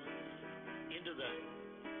put them into the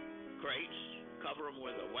crates, cover them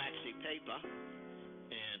with a waxy paper,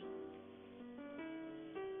 and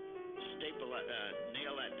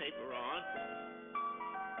nail that paper on.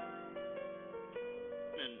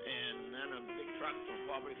 And then a big truck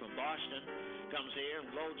probably from Boston comes here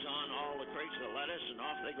and loads on all the crates of lettuce, and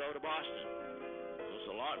off they go to Boston.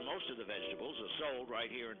 Most of the vegetables are sold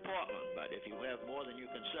right here in Portland, but if you have more than you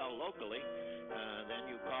can sell locally, then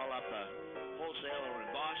you call up a wholesaler in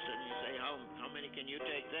Boston and you say, how many can you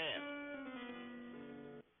take there?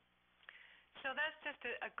 So that's just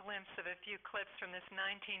a glimpse of a few clips from this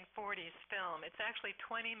 1940s film. It's actually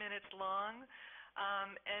 20 minutes long,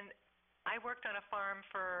 and I worked on a farm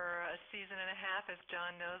for a season and a half, as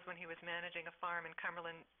John knows, when he was managing a farm in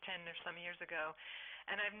Cumberland 10 or some years ago.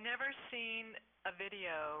 And I've never seen a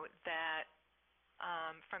video that,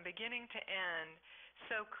 from beginning to end,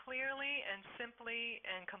 so clearly and simply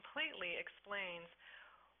and completely explains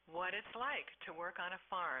what it's like to work on a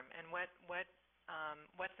farm and what's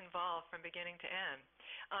involved from beginning to end.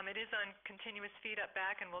 It is on continuous feed up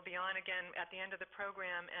back, and we'll be on again at the end of the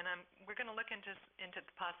program. And we're going to look into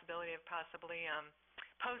the possibility of possibly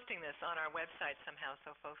posting this on our website somehow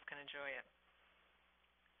so folks can enjoy it.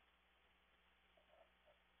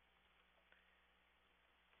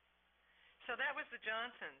 So that was the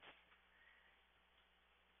Johnsons.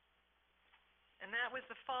 And that was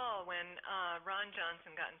the fall when Ron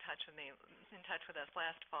Johnson got in touch with us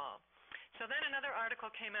last fall. So then another article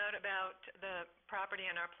came out about the property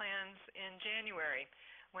and our plans in January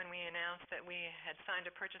when we announced that we had signed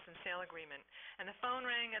a purchase and sale agreement. And the phone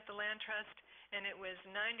rang at the Land Trust, and it was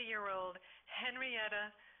 90-year-old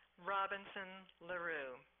Henrietta Robinson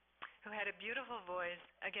LaRue, who had a beautiful voice,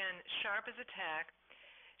 again, sharp as a tack.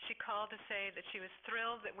 She called to say that she was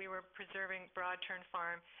thrilled that we were preserving Benjamin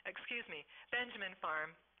Farm.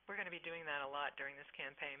 We're going to be doing that a lot during this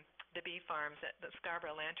campaign, the bee farms at the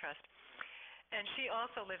Scarborough Land Trust. And she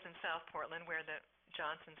also lives in South Portland, where the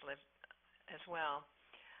Johnsons live as well.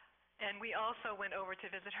 And we also went over to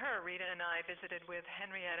visit her. Rita and I visited with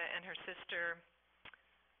Henrietta and her sister,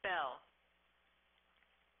 Belle.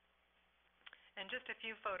 And just a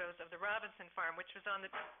few photos of the Robinson Farm, which was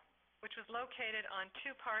located on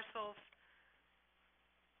 2 parcels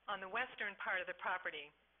on the western part of the property.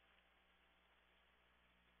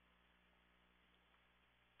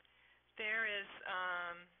 There is,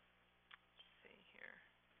 let's see here.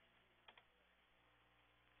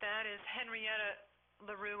 That is Henrietta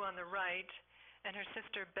LaRue on the right, and her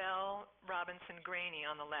sister Belle Robinson Graney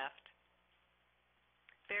on the left.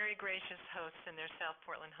 Very gracious hosts in their South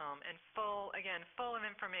Portland home, and full of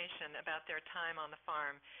information about their time on the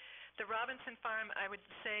farm. The Robinson Farm, I would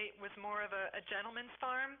say, was more of a gentleman's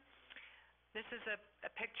farm. This is a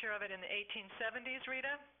picture of it in the 1870s,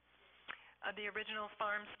 Rita, of the original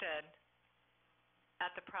farmstead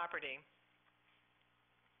at the property.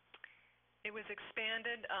 It was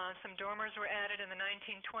expanded. Some dormers were added in the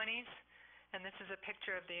 1920s, and this is a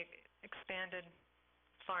picture of the expanded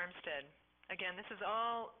farmstead. Again,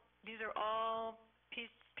 these are all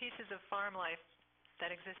pieces of farm life that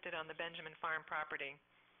existed on the Benjamin Farm property.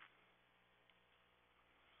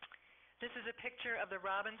 This is a picture of the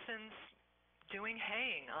Robinsons doing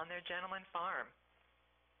haying on their gentleman farm.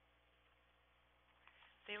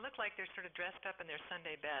 They look like they're sort of dressed up in their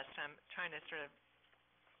Sunday best. I'm trying to sort of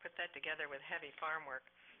put that together with heavy farm work.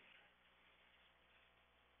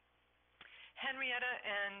 Henrietta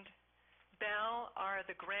and Belle are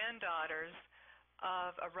the granddaughters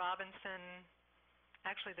of a Robinson,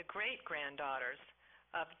 actually the great-granddaughters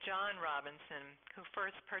of John Robinson, who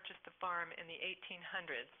first purchased the farm in the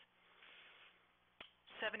 1800s.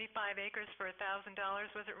 75 acres for $1,000,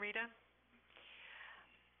 was it, Rita?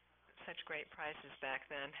 Such great prices back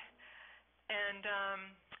then. And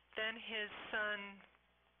then his son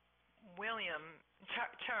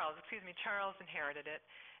Charles inherited it,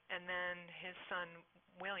 and then his son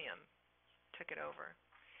William took it over.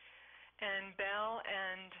 And Belle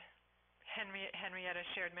and Henrietta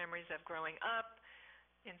shared memories of growing up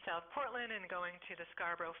in South Portland and going to the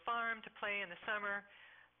Scarborough farm to play in the summer.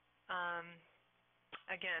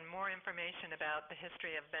 Again, more information about the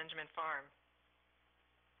history of Benjamin Farm.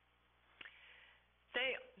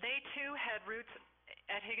 They too had roots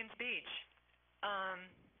at Higgins Beach.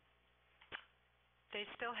 They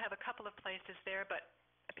still have a couple of places there, but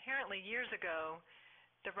apparently years ago,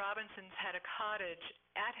 the Robinsons had a cottage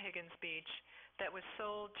at Higgins Beach that was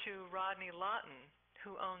sold to Rodney Lawton,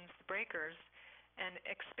 who owns the Breakers, and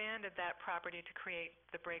expanded that property to create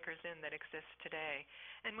the Breakers Inn that exists today.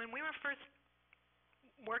 And when we were first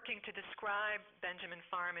working to describe Benjamin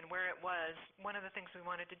Farm and where it was, one of the things we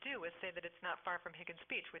wanted to do was say that it's not far from Higgins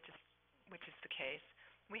Beach, which is the case.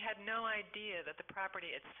 We had no idea that the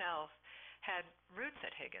property itself had roots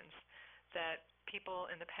at Higgins, that people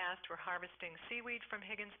in the past were harvesting seaweed from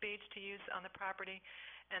Higgins Beach to use on the property,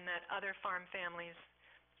 and that other farm families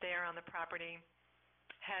there on the property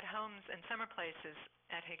had homes and summer places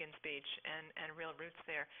at Higgins Beach and real roots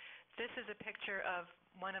there. This is a picture of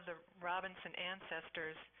one of the Robinson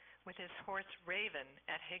ancestors with his horse Raven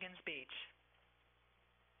at Higgins Beach.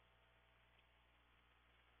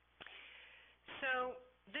 So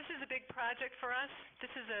this is a big project for us. This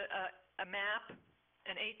is a map,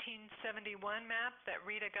 an 1871 map that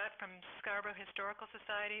Rita got from Scarborough Historical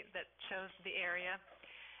Society that shows the area.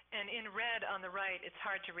 And in red on the right, it's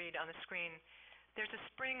hard to read on the screen, there's a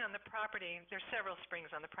spring on the property. There's several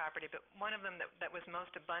springs on the property, but one of them that was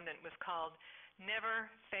most abundant was called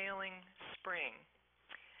Never Failing Spring.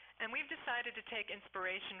 And we've decided to take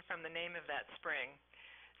inspiration from the name of that spring,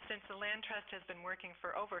 since the Land Trust has been working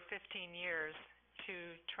for over 15 years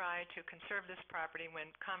to try to conserve this property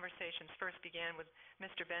when conversations first began with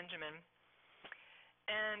Mr. Benjamin.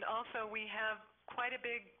 And also we have quite a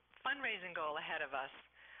big fundraising goal ahead of us.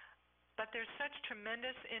 But there's such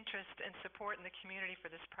tremendous interest and support in the community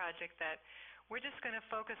for this project that we're just going to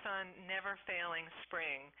focus on never failing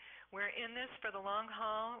spring. We're in this for the long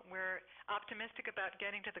haul. We're optimistic about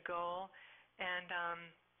getting to the goal, and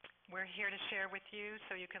we're here to share with you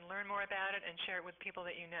so you can learn more about it and share it with people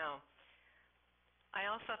that you know. I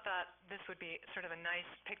also thought this would be sort of a nice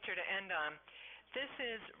picture to end on. This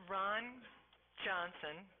is Ron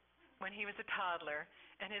Johnson when he was a toddler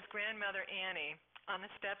and his grandmother Annie on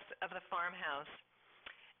the steps of the farmhouse.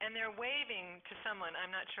 And they're waving to someone,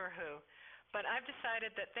 I'm not sure who, but I've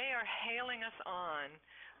decided that they are hailing us on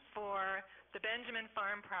for the Benjamin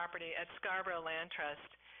Farm property at Scarborough Land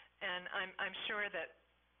Trust. And I'm sure that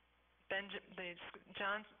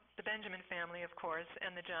the Benjamin family, of course,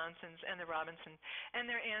 and the Johnsons and the Robinson and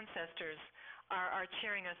their ancestors are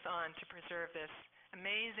cheering us on to preserve this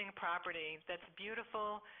amazing property that's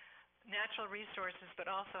beautiful, natural resources, but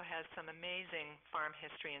also has some amazing farm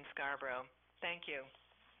history in Scarborough. Thank you.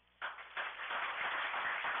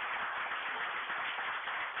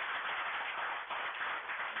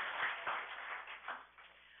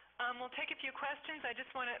 We'll take a few questions. I just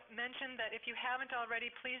want to mention that if you haven't already,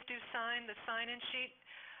 please do sign the sign-in sheet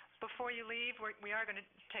before you leave. We are going to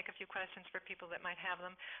take a few questions for people that might have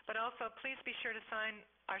them. But also, please be sure to sign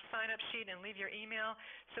our sign-up sheet and leave your email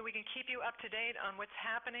so we can keep you up to date on what's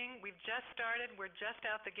happening. We've just started. We're just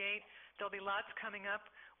out the gate. There'll be lots coming up.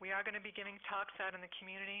 We are going to be giving talks out in the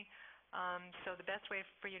community. So the best way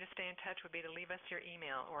for you to stay in touch would be to leave us your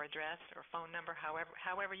email or address or phone number,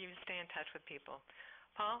 however you stay in touch with people.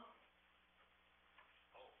 Paul?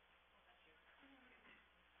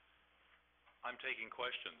 I'm taking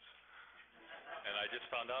questions, and I just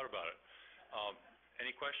found out about it.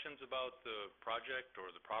 Any questions about the project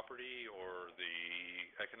or the property or the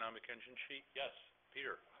economic engine sheet? Yes,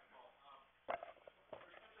 Peter. There's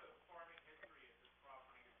such a farming history of this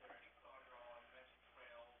property. Is there any thought at all, you mentioned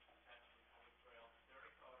trails, potentially public trails, is there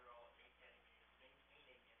any thought at all at maintaining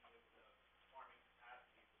any of the farming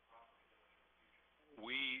capacity of the property going into the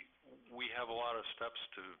future? We have a lot of steps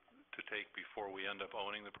to take before we end up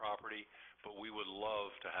owning the property, but we would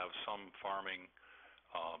love to have some farming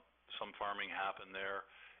happen there.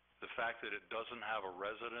 The fact that it doesn't have a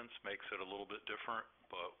residence makes it a little bit different,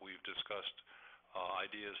 but we've discussed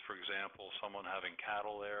ideas, for example, someone having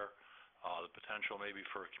cattle there, the potential maybe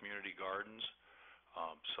for community gardens.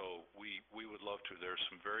 So we would love to. There's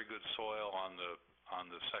some very good soil on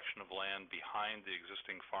the section of land behind the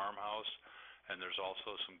existing farmhouse, and there's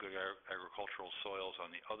also some good agricultural soils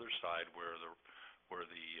on the other side where the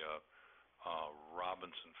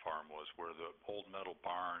Robinson farm was, where the old metal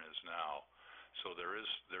barn is now. So there's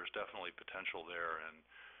definitely potential there, and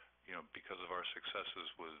because of our successes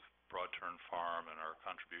with Broadturn Farm and our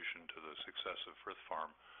contribution to the success of Frith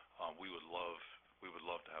Farm, we would love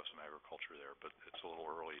to have some agriculture there, but it's a little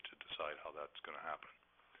early to decide how that's going to happen.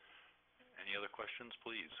 Any other questions,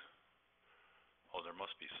 please? Oh, there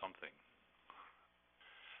must be something.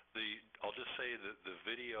 I'll just say that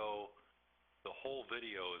the whole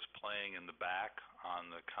video is playing in the back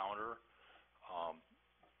on the counter.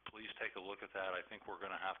 Please take a look at that. I think we're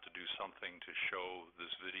going to have to do something to show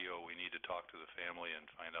this video. We need to talk to the family and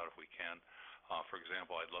find out if we can. For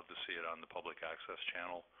example, I'd love to see it on the public access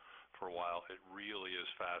channel for a while. It really is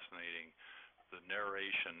fascinating. The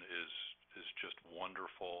narration is just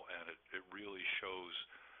wonderful, and it really shows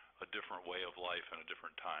a different way of life in a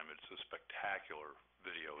different time. It's a spectacular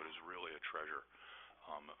video. It is really a treasure.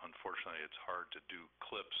 Unfortunately, it's hard to do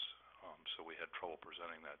clips, so we had trouble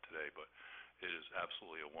presenting that today, but it is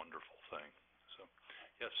absolutely a wonderful thing. So,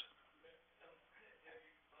 yes?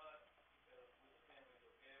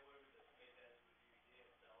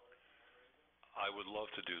 I would love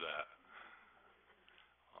to do that.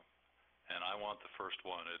 And I want the first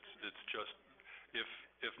one. It's just,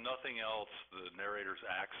 if nothing else, the narrator's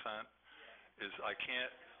accent is,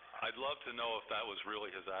 I'd love to know if that was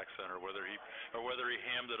really his accent or whether he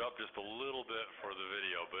hammed it up just a little bit for the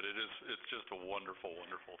video, but it's just a wonderful,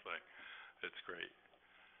 wonderful thing. It's great.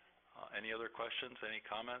 Any other questions? Any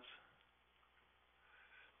comments?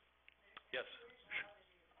 Yes.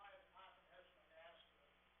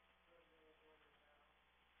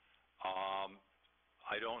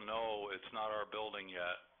 I don't know. It's not our building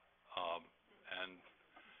yet, and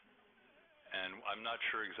I'm not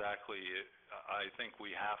sure exactly. I think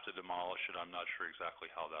we have to demolish it. I'm not sure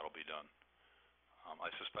exactly how that'll be done.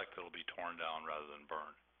 I suspect it'll be torn down rather than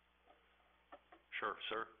burned. Sure,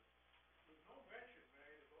 sir. There's no mention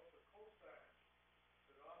made about the coal-fires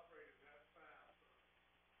that operated that farm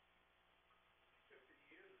for 50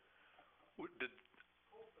 years.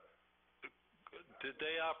 Did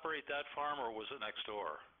they operate that farm, or was it next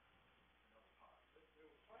door? They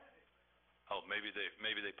were planting there. Oh, maybe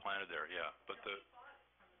they planted there. Yeah, but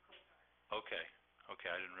Okay,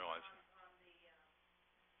 I didn't realize.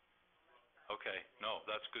 Okay, no,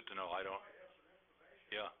 that's good to know. I don't.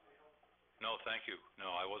 Yeah. No, thank you.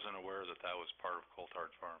 No, I wasn't aware that was part of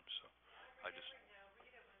Coulthard Farm. So, I just.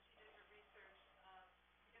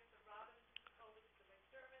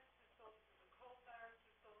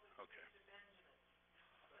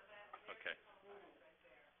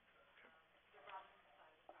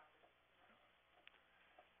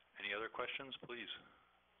 questions, please?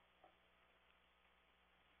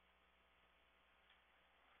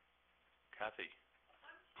 Kathy?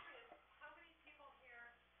 I'm curious, how many people here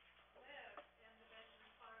live in the Benjamin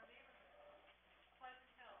Farm neighborhood?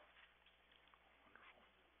 Pleasant Hill. Wonderful.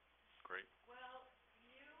 Great. Well,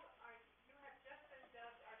 you you have just been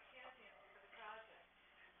dubbed our champions for the project.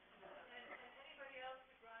 And anybody else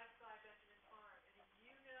who drives by Benjamin Farm, I mean,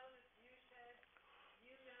 you know this viewshed,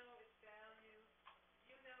 you know its value,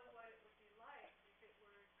 you know what it would be like if it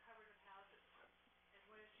were covered with houses, and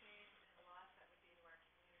what a change and a loss that would be to our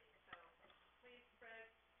community. So please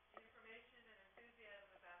spread the information and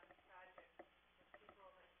enthusiasm about this project to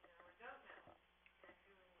people that you know or don't know, and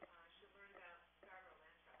who should learn about Scarborough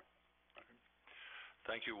Land Trust.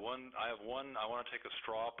 Thank you. I want to take a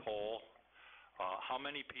straw poll. How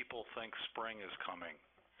many people think spring is coming?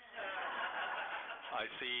 I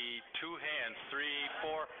see 2 hands, 3,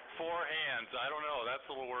 4 hands. I don't know. That's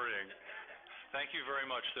a little worrying. Thank you very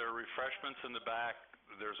much. There are refreshments in the back.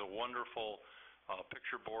 There's a wonderful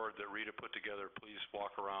picture board that Rita put together. Please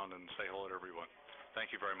walk around and say hello to everyone.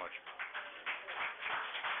 Thank you very much.